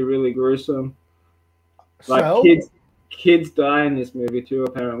meant to be really gruesome. Like, so? Kids die in this movie too,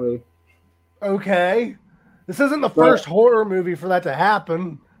 apparently. Okay. This isn't the first horror movie for that to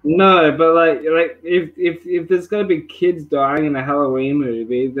happen. No, but like if there's gonna be kids dying in a Halloween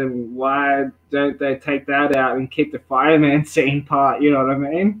movie, then why don't they take that out and keep the fireman scene part? You know what I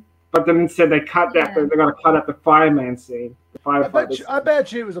mean? But then instead they cut that. They gotta cut out the fireman scene. I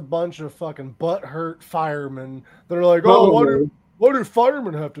bet you it was a bunch of fucking butthurt firemen that are like, oh, why do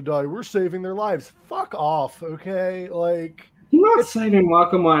firemen have to die? We're saving their lives. Fuck off, okay? Like, you're not saving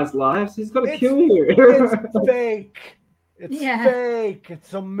Michael Myers' lives. He's gonna kill you. It's fake. It's fake.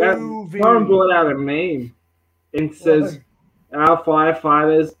 It's a movie. Someone brought out a meme and says, our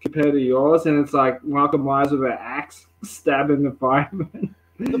firefighters compared to yours, and it's like Michael Myers with an axe stabbing the fireman.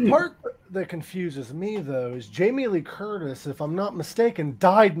 The part that confuses me, though, is Jamie Lee Curtis, if I'm not mistaken,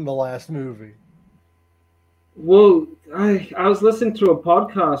 died in the last movie. Well, I was listening to a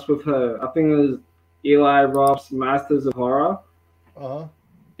podcast with her. I think it was Eli Roth's Masters of Horror. Uh-huh.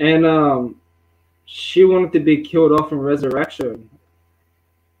 And she wanted to be killed off in Resurrection.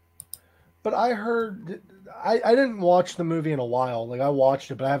 But I heard... I didn't watch the movie in a while. Like, I watched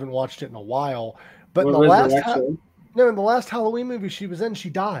it, but I haven't watched it in a while. But in the last Halloween movie she was in, she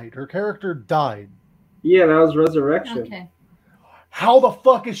died. Her character died. Yeah, that was Resurrection. Okay. How the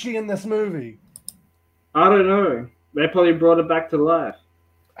fuck is she in this movie? I don't know. They probably brought her back to life.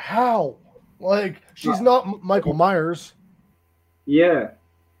 How? Like, she's not Michael Myers. Yeah.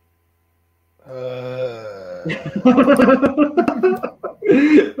 Look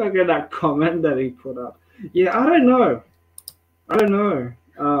at that comment that he put up. Yeah, I don't know.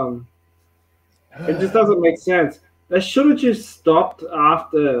 It just doesn't make sense. They should have just stopped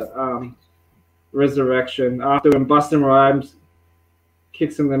after Resurrection, after when Busta Rhymes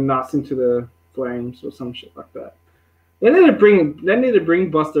kicks him the nuts into the flames or some shit like that. They need to bring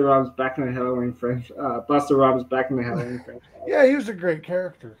Busta Rhymes back in the Halloween franchise. Yeah, he was a great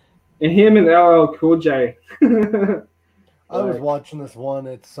character. And him and LL Cool J. I was watching this one.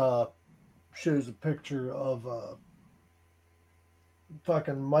 It's shows a picture of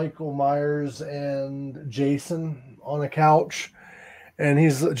fucking Michael Myers and Jason on a couch, and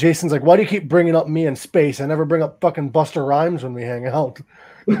Jason's like, "Why do you keep bringing up me in space? I never bring up fucking Busta Rhymes when we hang out."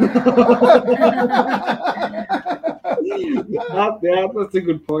 Yeah, that's a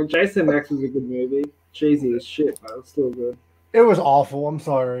good point. Jason X was a good movie. Cheesy as shit, but it was still good. It was awful. I'm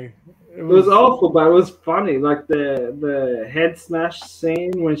sorry. It was awful, but it was funny. Like the head smash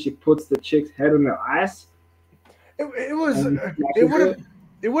scene when she puts the chick's head in the ice. It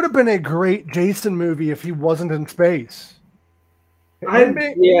would have been a great Jason movie if he wasn't in space.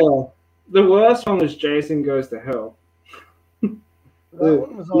 The worst one was Jason Goes to Hell. The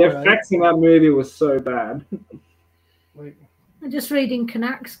effects in that movie was so bad. I'm just reading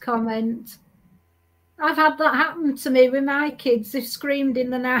Kanak's comment. I've had that happen to me with my kids. They've screamed in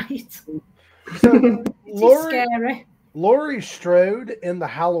the night. So, It's scary. Laurie Strode in the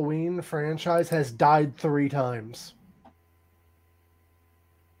Halloween franchise has died 3 times.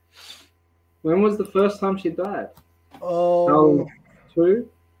 When was the first time she died? Halloween 2?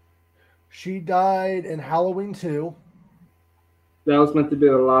 She died in Halloween 2. That was meant to be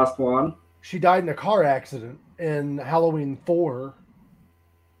the last one. She died in a car accident in Halloween 4.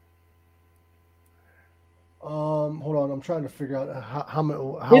 Hold on, I'm trying to figure out how we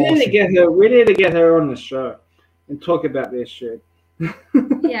old need she to get her. We need to get her on the show and talk about this shit.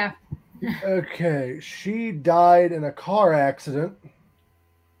 Yeah. Okay, she died in a car accident.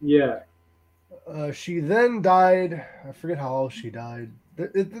 Yeah. She then died. I forget how else she died.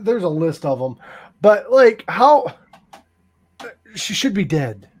 There's a list of them, but like how she should be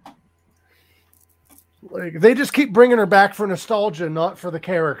dead. Like they just keep bringing her back for nostalgia, not for the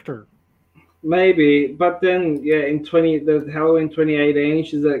character. Maybe, but then yeah, in the Halloween 2018,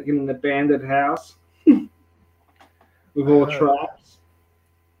 she's like in an abandoned house with all traps.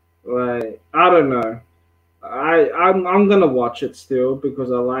 Like I don't know. I'm gonna watch it still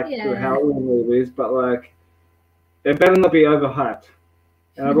because I like the Halloween movies, but like it better not be overhyped.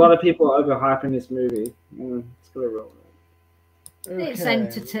 And a lot of people are overhyping this movie. It's gonna roll. Okay. It's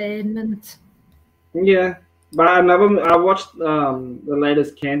entertainment. Yeah, but I watched the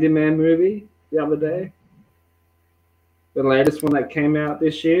latest Candyman movie the other day. The latest one that came out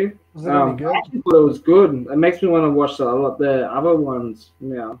this year. Was it any good? I actually thought it was good. It makes me want to watch the other ones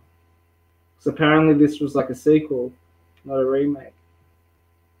now. Because apparently this was like a sequel, not a remake.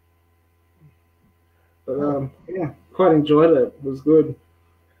 But yeah, quite enjoyed it. It was good.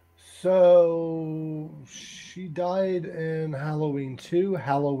 So she died in Halloween 2,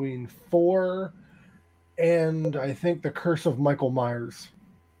 Halloween 4, and I think The Curse of Michael Myers.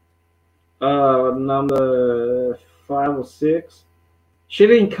 Number 5 or 6. She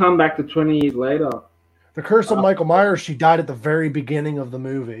didn't come back to 20 years later. The Curse of Michael Myers, she died at the very beginning of the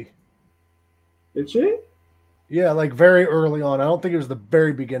movie. Did she? Yeah, like very early on. I don't think it was the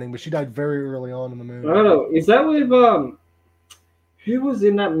very beginning, but she died very early on in the movie. I don't know. Is that with who was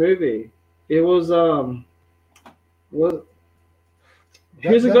in that movie? It was who's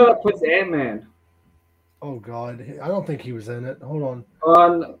the guy that plays Ant-Man? Oh God, I don't think he was in it. Hold on. I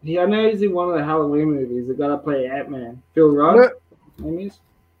know he's in one of the Halloween movies. The guy that played Ant-Man, Phil Rudd. Let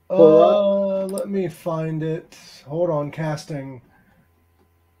me find it. Hold on, casting.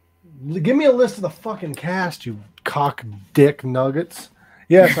 Give me a list of the fucking cast, you cock dick nuggets.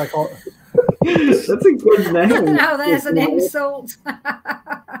 Yes, I call it. That's a good name. Now there's an insult.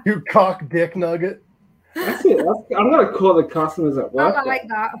 You cock dick nugget. That's it. I'm gonna call the customers at work. I like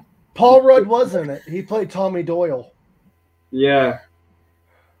that. Paul Rudd was in it. He played Tommy Doyle. Yeah.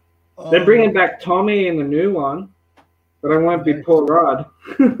 They're bringing back Tommy in the new one, but I won't be Paul Rudd.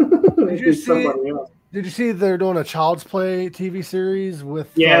 Did you see they're doing a Child's Play TV series with?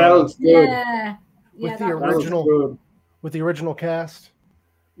 Yeah, that was good. Yeah, with the original cast.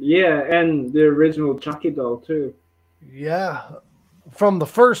 Yeah, and the original Chucky doll too. Yeah, from the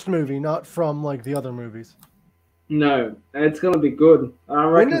first movie, not from like the other movies. No, it's gonna be good. I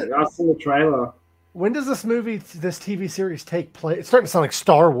reckon. I've seen the trailer. When does this TV series take place? It's starting to sound like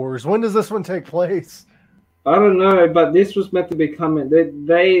Star Wars. When does this one take place? I don't know, but this was meant to be coming.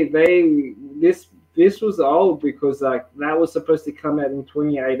 This was old because like that was supposed to come out in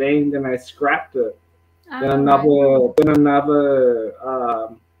 2018. Then I scrapped it. Then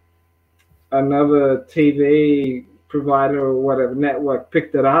another TV provider or whatever network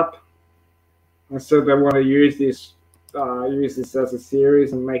picked it up, and so they want to use this as a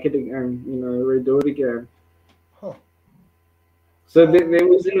series and make it and redo it again. Huh. So they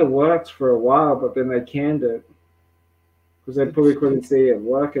was in the works for a while, but then they canned it because they probably couldn't see it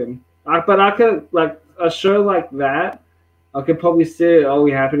working. But I could, like a show like that, I could probably see it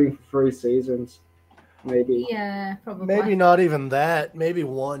only happening for 3 seasons, maybe. Yeah, probably. Maybe not even that. Maybe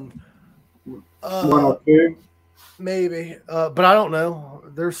one. 1 or 2. Maybe, but I don't know.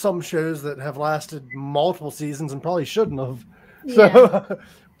 There's some shows that have lasted multiple seasons and probably shouldn't have. Yeah. So,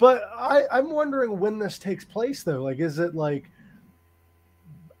 but I'm wondering when this takes place, though. Like, is it like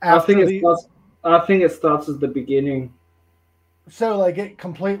after I think it starts at the beginning. So, like, it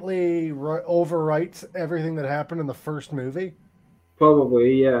completely overwrites everything that happened in the first movie?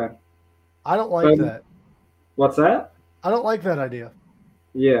 Probably, yeah. I don't like that. What's that? I don't like that idea.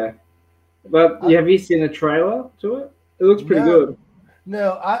 Yeah. But have you seen a trailer to it? It looks pretty good.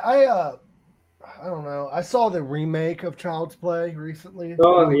 No, I don't know. I saw the remake of Child's Play recently.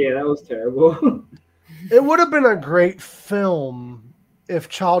 Oh, yeah, that was terrible. It would have been a great film if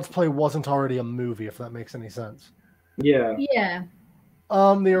Child's Play wasn't already a movie, if that makes any sense. Yeah. Yeah.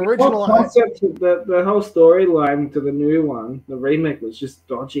 The original concept, the whole storyline to the new one, the remake was just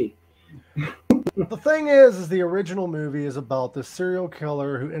dodgy. The thing is the original movie is about this serial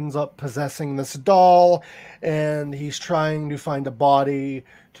killer who ends up possessing this doll, and he's trying to find a body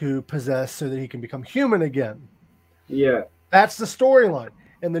to possess so that he can become human again. Yeah. That's the storyline.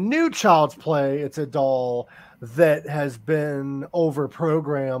 In the new Child's Play, it's a doll that has been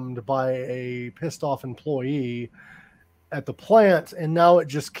over-programmed by a pissed-off employee at the plant, and now it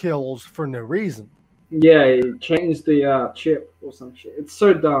just kills for no reason. Yeah, he changed the chip or some shit. It's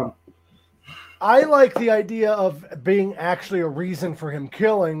so dumb. I like the idea of being actually a reason for him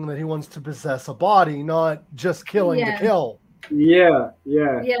killing, that he wants to possess a body, not just killing to kill. Yeah.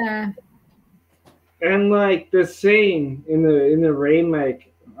 And like the scene in the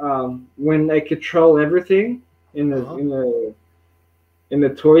remake, when they control everything in the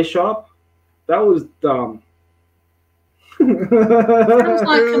toy shop, that was dumb. Sounds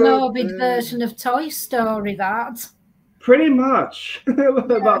like a morbid version of Toy Story, that. Pretty much. You've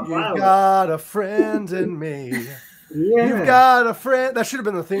got a friend in me. Yeah. You've got a friend. That should have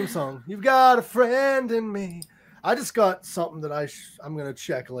been the theme song. You've got a friend in me. I just got something that I'm going to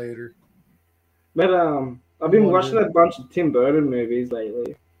check later. But I've been watching a bunch of Tim Burton movies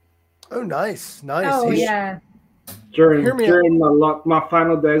lately. Oh, nice. Oh, yeah. During my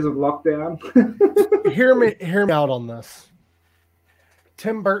final days of lockdown. Hear me out on this.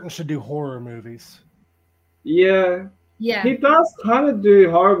 Tim Burton should do horror movies. Yeah. Yeah. He does kind of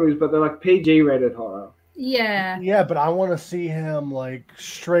do horror movies, but they're like PG rated horror. Yeah. Yeah, but I want to see him like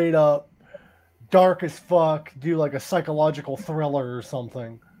straight up dark as fuck, do like a psychological thriller or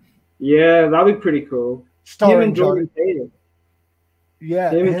something. Yeah, that'd be pretty cool. Starring him and Jordan Peele. Yeah.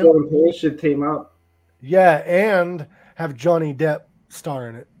 Him and Jordan Peele should team up. Yeah, and have Johnny Depp star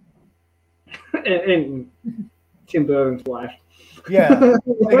in it. and Tim Burton's wife. Yeah,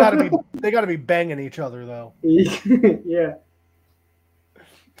 they gotta be banging each other though. Yeah.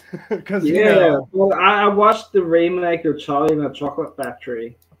 Because well, I watched the remake of Charlie and the Chocolate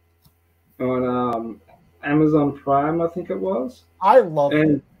Factory on Amazon Prime, I think it was. I love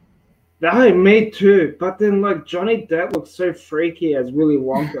it. Me too. But then, like, Johnny Depp looks so freaky as Willy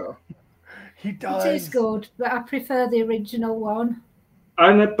Wonka. He does. It is good, but I prefer the original one.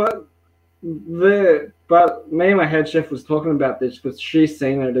 I know, but me and my head chef was talking about this because she's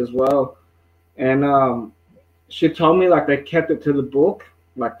seen it as well, and she told me like they kept it to the book,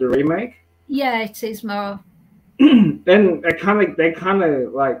 like the remake. Yeah, it is more. And they kind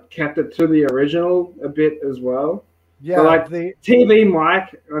of like kept it to the original a bit as well. Yeah, but like the TV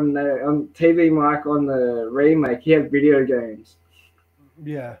mic on the remake, he had video games.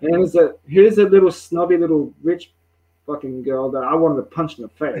 Yeah, and here's a little snobby little rich fucking girl that I wanted to punch in the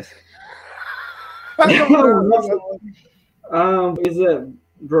face. Is it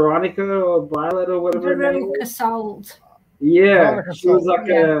Veronica or Violet or whatever? Veronica Salt. Yeah, Veronica she was Salt. like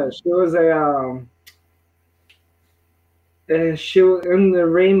she was in the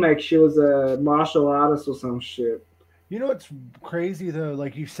remake. She was a martial artist or some shit. You know what's crazy though?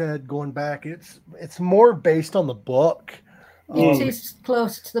 Like you said, going back, it's more based on the book. It is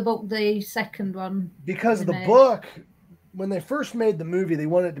closer to the book, the second one. Because the book, when they first made the movie, they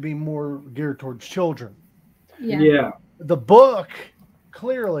wanted it to be more geared towards children. Yeah. The book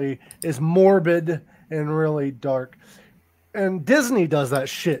clearly is morbid and really dark. And Disney does that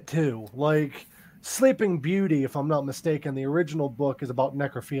shit too. Like Sleeping Beauty, if I'm not mistaken, the original book is about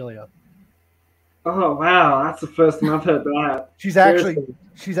necrophilia. Oh wow, that's the first time I've heard that. She's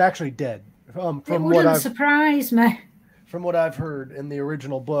actually dead. It wouldn't surprise me. From what I've heard in the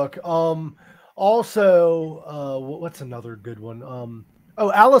original book. Also, what's another good one?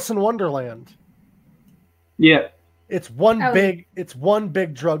 Alice in Wonderland. Yeah. It's one big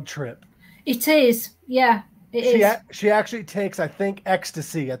drug trip. It is. Yeah, it is. She actually takes, I think,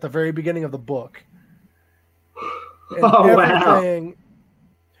 ecstasy at the very beginning of the book. And wow.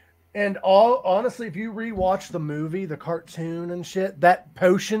 And honestly, if you rewatch the movie, the cartoon and shit, that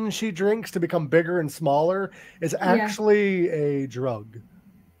potion she drinks to become bigger and smaller is actually a drug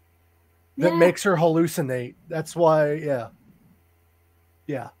that makes her hallucinate. That's why, yeah.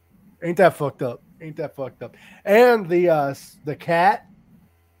 Ain't that fucked up? And the cat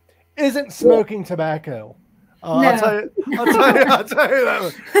isn't smoking tobacco. No. I'll tell you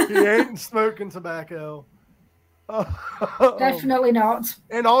that one. He ain't smoking tobacco. Definitely not.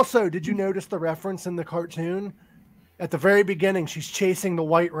 And also, did you notice the reference in the cartoon? At the very beginning, she's chasing the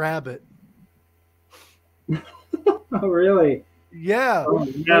white rabbit. Oh, really? Yeah. Oh,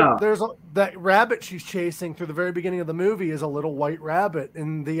 yeah. There's that rabbit she's chasing through the very beginning of the movie is a little white rabbit.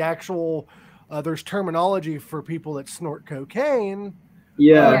 And the actual, there's terminology for people that snort cocaine.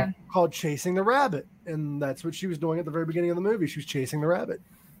 Yeah. Called chasing the rabbit. And that's what she was doing at the very beginning of the movie. She was chasing the rabbit.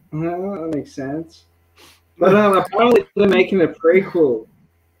 Well, that makes sense. But apparently they're making a prequel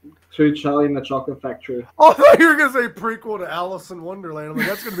to Charlie and the Chocolate Factory. Oh, I thought you were going to say prequel to Alice in Wonderland. I'm like,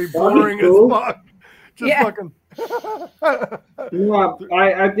 that's going to be boring as fuck. Just fucking. You know what?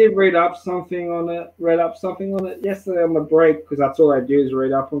 I did read up something on it. Read up something on it yesterday on the break because that's all I do is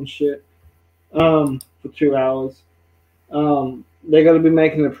read up on shit. For 2 hours. They're gonna be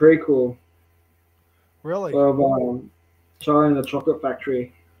making a prequel Really? of Charlie and the Chocolate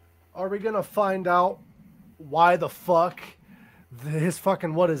Factory. Are we gonna find out why the fuck his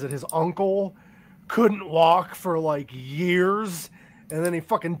fucking his uncle couldn't walk for like years, and then he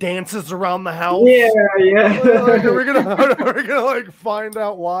fucking dances around the house? Yeah. Like, are we gonna like find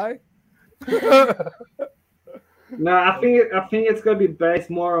out why? No, I think it's gonna be based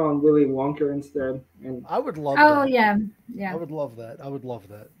more on Willy Wonka instead. And I would love. Oh that. yeah. I would love that.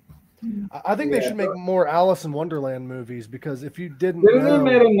 I think they should make more Alice in Wonderland movies because if you didn't they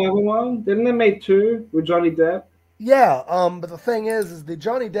made another one? Didn't they make 2 with Johnny Depp? Yeah, but the thing is the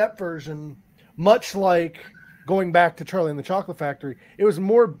Johnny Depp version, much like going back to Charlie and the Chocolate Factory, it was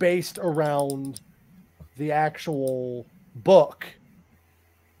more based around the actual book.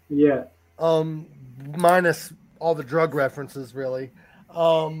 Yeah. Minus all the drug references, really.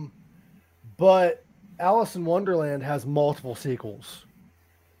 But Alice in Wonderland has multiple sequels.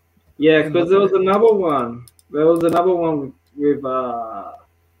 Yeah, because there was another one. There was another one with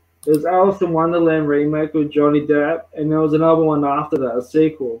there's Alice in Wonderland remake with Johnny Depp, and there was another one after that, a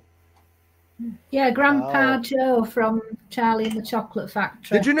sequel. Yeah, Grandpa Joe from Charlie and the Chocolate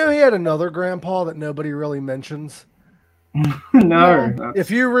Factory. Did you know he had another grandpa that nobody really mentions? No. Yeah. If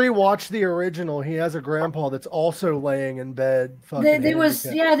you rewatch the original, he has a grandpa that's also laying in bed. There was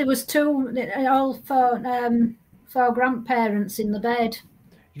 2 all for grandparents in the bed.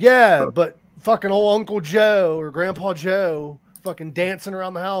 Yeah, but fucking old Uncle Joe or Grandpa Joe fucking dancing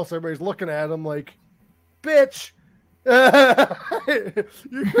around the house. Everybody's looking at him like, bitch, you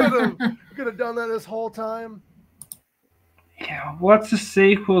could have done that this whole time. Yeah, what's the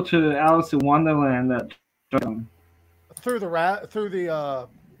sequel to Alice in Wonderland that through the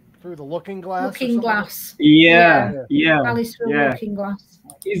Looking Glass? Looking Glass. Yeah. Alice through Looking Glass.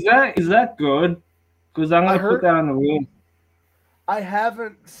 Is that good? Because I'm gonna put that on the list. I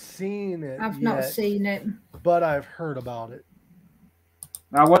haven't seen it. I've not seen it, but I've heard about it.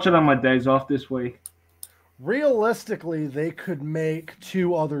 I'll watch it on my days off this week. Realistically, they could make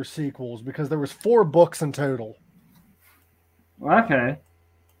 2 other sequels because there was 4 books in total. Okay.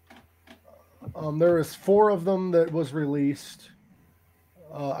 There was 4 of them that was released.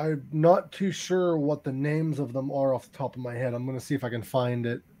 I'm not too sure what the names of them are off the top of my head. I'm going to see if I can find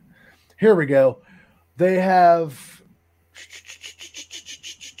it. Here we go. They have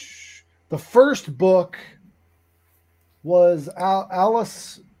the first book was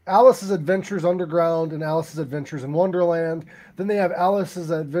Alice's Adventures Underground and Alice's Adventures in Wonderland. Then they have Alice's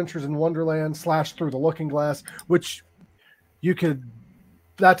Adventures in Wonderland / Through the Looking Glass, which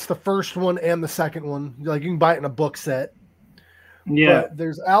that's the first one and the second one. Like you can buy it in a book set. Yeah. But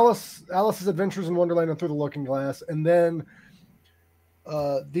there's Alice's Adventures in Wonderland and Through the Looking Glass. And then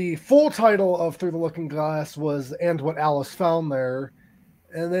the full title of Through the Looking Glass was And What Alice Found There.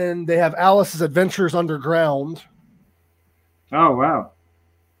 And then they have Alice's Adventures Underground. Oh, wow.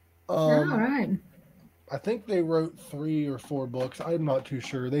 All right. I think they wrote 3 or 4 books. I'm not too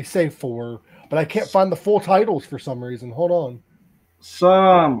sure. They say 4, but I can't find the full titles for some reason. Hold on.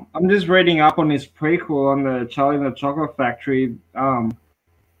 So I'm just reading up on this prequel on the Charlie and the Chocolate Factory.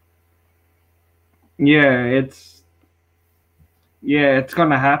 It's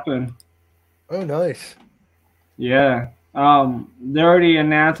gonna happen. Oh, nice. Yeah. They already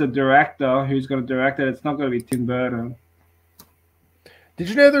announced a director who's gonna direct it. It's not gonna be Tim Burton. Did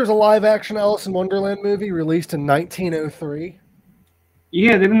you know there's a live-action Alice in Wonderland movie released in 1903?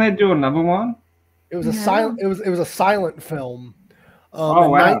 Yeah, didn't they do another one? It was a silent. It was a silent film.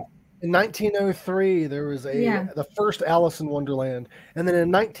 Wow. In 1903, there was the first Alice in Wonderland, and then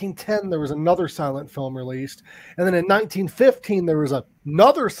in 1910 there was another silent film released, and then in 1915 there was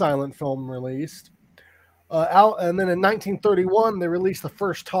another silent film released. And then in 1931 they released the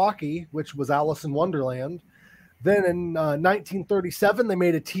first talkie, which was Alice in Wonderland. Then in 1937 they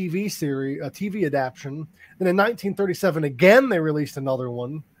made a TV series, a TV adaptation. Then in 1937 again they released another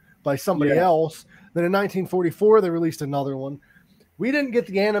one by somebody else. Then in 1944 they released another one. We didn't get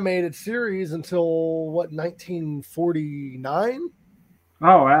the animated series until 1949?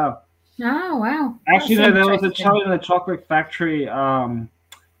 Oh wow! Oh wow! Actually, no, there was a Charlie and the Chocolate Factory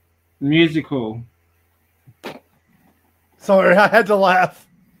musical. Sorry, I had to laugh.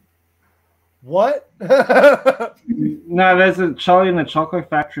 What? No, there's a Charlie and the Chocolate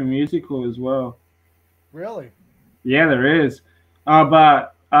Factory musical as well. Really? Yeah, there is.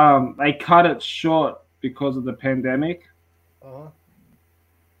 But they cut it short because of the pandemic. Uh-huh.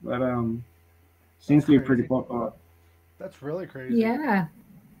 But Seems to be pretty popular. That's really crazy. Yeah.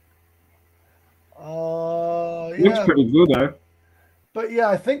 Looks pretty good though. But yeah,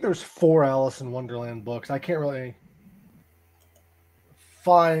 I think there's 4 Alice in Wonderland books. I can't really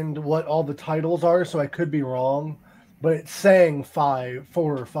find what all the titles are, so I could be wrong. But it's saying 4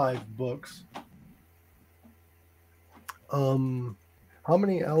 or 5 books. How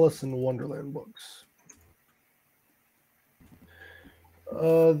many Alice in Wonderland books?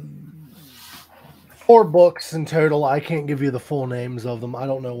 4 books in total. I can't give you the full names of them. I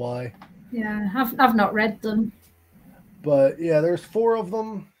don't know why. Yeah, I've not read them. But yeah, there's 4 of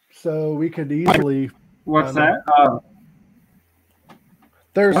them, so we could easily. What's that?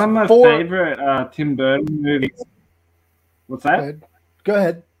 There's one of my 4 favorite Tim Burton movies. What's that? Go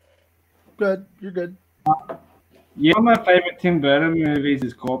ahead. Good. You're good. Yeah, one of my favorite Tim Burton movies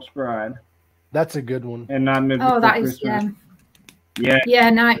is Corpse Bride. That's a good one. And Nightmare Before that Christmas. is Yeah. Yeah,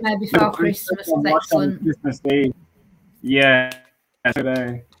 Nightmare Before Christmas is excellent. Christmas Eve. Yeah.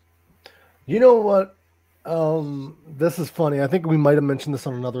 Today. You know what? This is funny. I think we might have mentioned this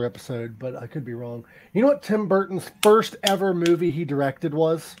on another episode, but I could be wrong. You know what Tim Burton's first ever movie he directed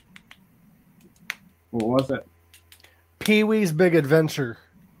was? What was it? Pee-wee's Big Adventure.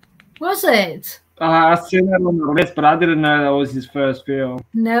 Was it? I've seen that on the list, but I didn't know that was his first film.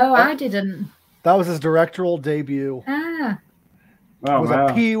 No, I didn't. That was his directorial debut. Ah. Oh, it was wow.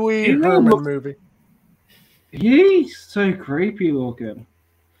 a Pee-wee Herman movie. He's so creepy looking.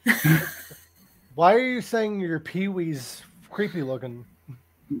 Why are you saying your Pee-wee's creepy looking?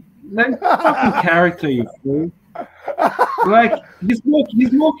 That fucking character, you fool. Like he's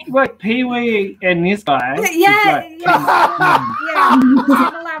more like Pee-wee and this guy. Yeah.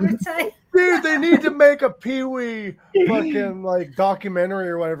 Dude, they need to make a Pee-wee fucking like documentary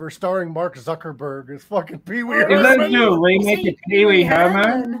or whatever starring Mark Zuckerberg as fucking Pee-wee If Herman. they do a remake of Pee-wee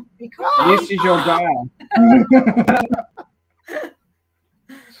Herman, this is your guy.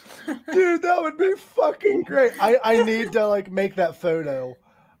 Dude, that would be fucking great. I need to like make that photo.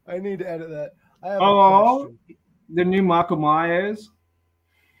 I need to edit that. I have a question. The new Michael Myers.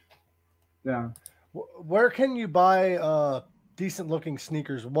 Yeah. Where can you buy decent looking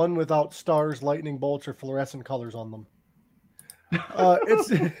sneakers? One without stars, lightning bolts, or fluorescent colors on them. I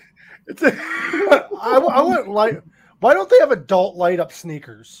want light. Why don't they have adult light up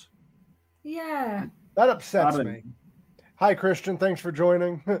sneakers? Yeah. That upsets me. Hi, Christian. Thanks for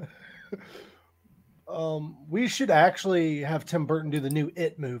joining. We should actually have Tim Burton do the new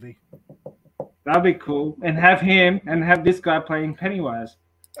It movie. That'd be cool. And have him and have this guy playing Pennywise.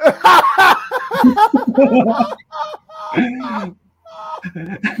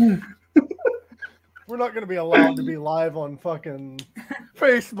 We're not going to be allowed to be live on fucking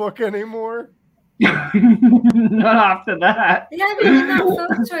Facebook anymore. Not after that. Yeah, but in that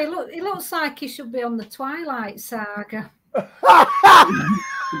photo, it looks like he should be on the Twilight Saga.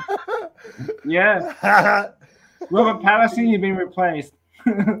 Yeah. Robert Pattinson, you've been replaced.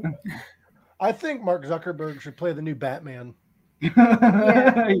 I think Mark Zuckerberg should play the new Batman.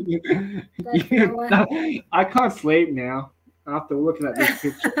 Yeah, I can't sleep now after looking at this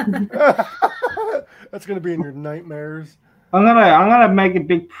picture. That's gonna be in your nightmares. I'm gonna make a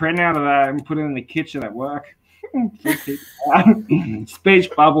big print out of that and put it in the kitchen at work.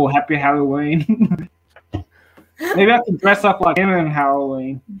 Speech bubble, happy Halloween. Maybe I can dress up like him in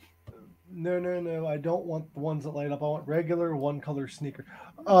Halloween. No. I don't want the ones that light up. I want regular one-color sneaker.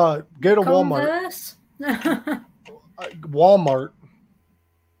 Go to Converse? Walmart. Walmart.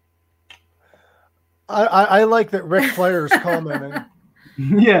 I like that Ric Flair is commenting.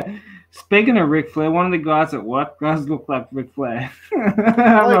 Yeah. Speaking of Ric Flair, one of the guys at work does look like Ric Flair.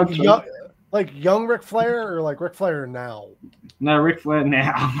 Like young Ric Flair or like Ric Flair now? No, Ric Flair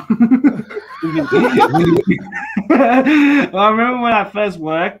now. I remember when I first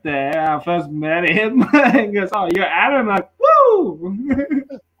worked there, I first met him. He goes, "Oh, you're Adam." I'm like, "Woo!"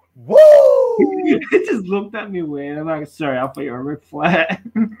 Woo! He just looked at me weird. I'm like, "Sorry, I thought you were Ric Flair."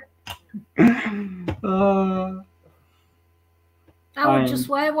 I would just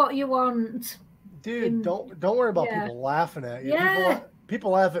wear what you want. Dude, don't worry about people laughing at you. Yeah.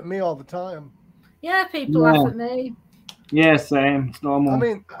 People laugh at me all the time. Yeah, people laugh at me. Yeah, same. It's normal. I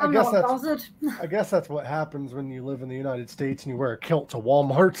mean, I'm not bothered. I guess that's what happens when you live in the United States and you wear a kilt to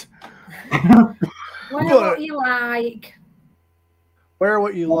Walmart. Wear what you like. Wear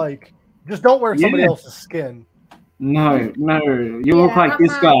what you like. Just don't wear somebody else's skin. No. You look like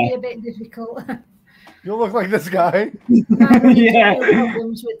this guy. Be a bit difficult. You'll look like this guy. Yeah.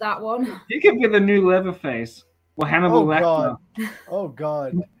 Problems with that one. You could be the new Leatherface or Hannibal Lecter. Oh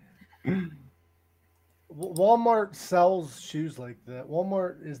God. Walmart sells shoes like that.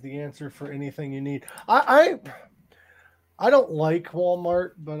 Walmart is the answer for anything you need. I don't like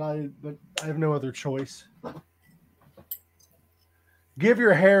Walmart, but I have no other choice. Give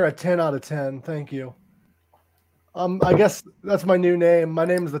your hair a 10 out of 10. Thank you. I guess that's my new name. My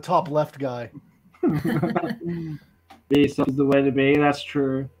name is the top left guy. This is the way to be. That's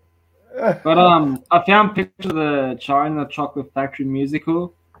true. But I found pictures of the China Chocolate Factory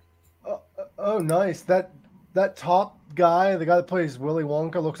musical. Oh, nice. That top guy, the guy that plays Willy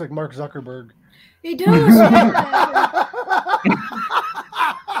Wonka, looks like Mark Zuckerberg. He does.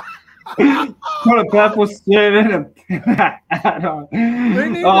 Put a purple suit and a hat on.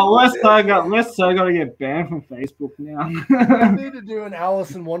 We're so gonna get banned from Facebook now. They need to do an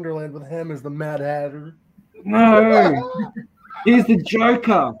Alice in Wonderland with him as the Mad Hatter. No, he's the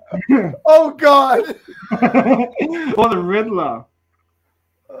Joker. Oh God. Or the Riddler.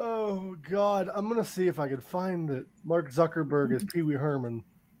 Oh God, I'm gonna see if I can find it. Mark Zuckerberg is Pee Wee Herman.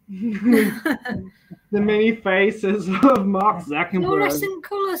 The many faces of Mark Zuckerberg. Fluorescent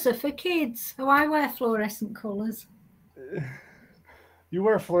colours are for kids. Oh, I wear fluorescent colours. You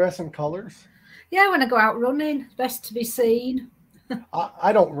wear fluorescent colors? Yeah, when I go out running, it's best to be seen.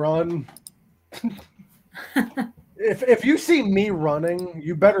 I don't run. If you see me running,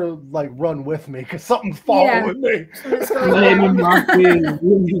 you better like run with me because something's following me. Maybe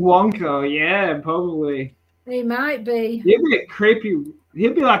Willy Wonka, yeah, probably. He might be. He'll be a creepy.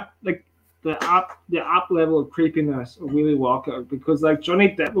 He'll be like the up level of creepiness of Willy Wonka because like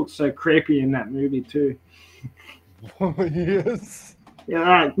Johnny Depp looks so creepy in that movie too. Yes.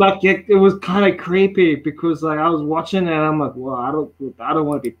 Yeah, like it was kind of creepy because like I was watching it and I'm like, well, I don't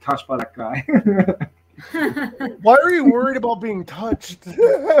want to be touched by that guy. Why are you worried about being touched?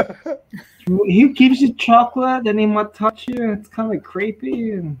 He gives you chocolate, then he might touch you. It's kind of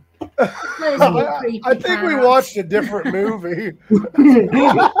creepy. And I think we watched a different movie.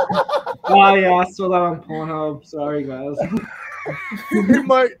 Oh yeah, I saw that on Pornhub. Sorry, guys.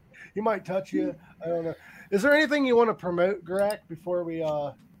 He might touch you. I don't know. Is there anything you want to promote, Greg, before we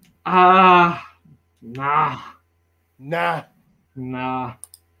Nah.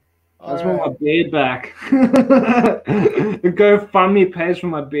 I just want my beard back. The GoFundMe pays for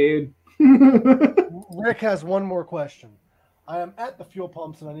my beard. Rick has one more question. I am at the fuel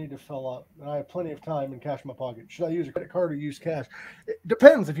pumps and I need to fill up, and I have plenty of time and cash in my pocket. Should I use a credit card or use cash? It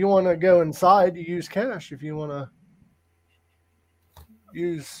depends. If you want to go inside, you use cash. If you want to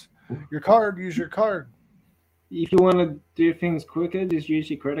use your card, use your card. If you want to do things quicker, just use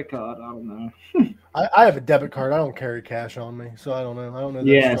your credit card. I don't know. I have a debit card. I don't carry cash on me, so I don't know. I don't know.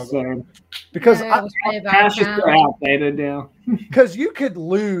 Yeah, so because cash is outdated now. Because you could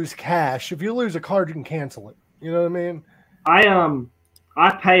lose cash. If you lose a card, you can cancel it. You know what I mean? I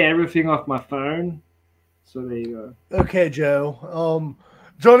pay everything off my phone. So there you go. Okay, Joe.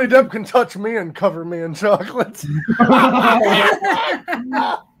 Johnny Depp can touch me and cover me in chocolates.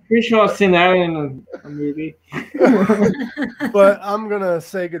 Pretty sure I've seen that in a movie. But I'm going to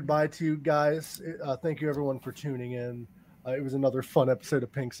say goodbye to you guys. Thank you, everyone, for tuning in. It was another fun episode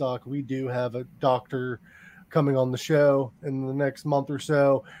of Pink Sock. We do have a doctor coming on the show in the next month or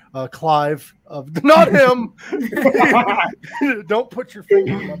so. Clive, not him. Don't put your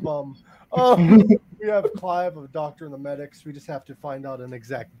finger in my bum. We have Clive, a doctor in the medics. We just have to find out an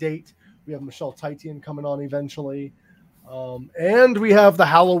exact date. We have Michelle Titian coming on eventually. And we have the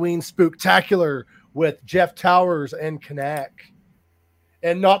Halloween Spooktacular with Jeff Towers and Kanak.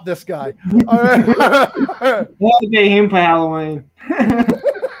 And not this guy. All right. We'll get him for Halloween.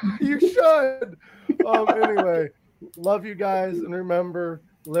 You should. Anyway, love you guys. And remember,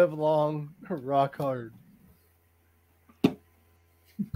 live long, rock hard.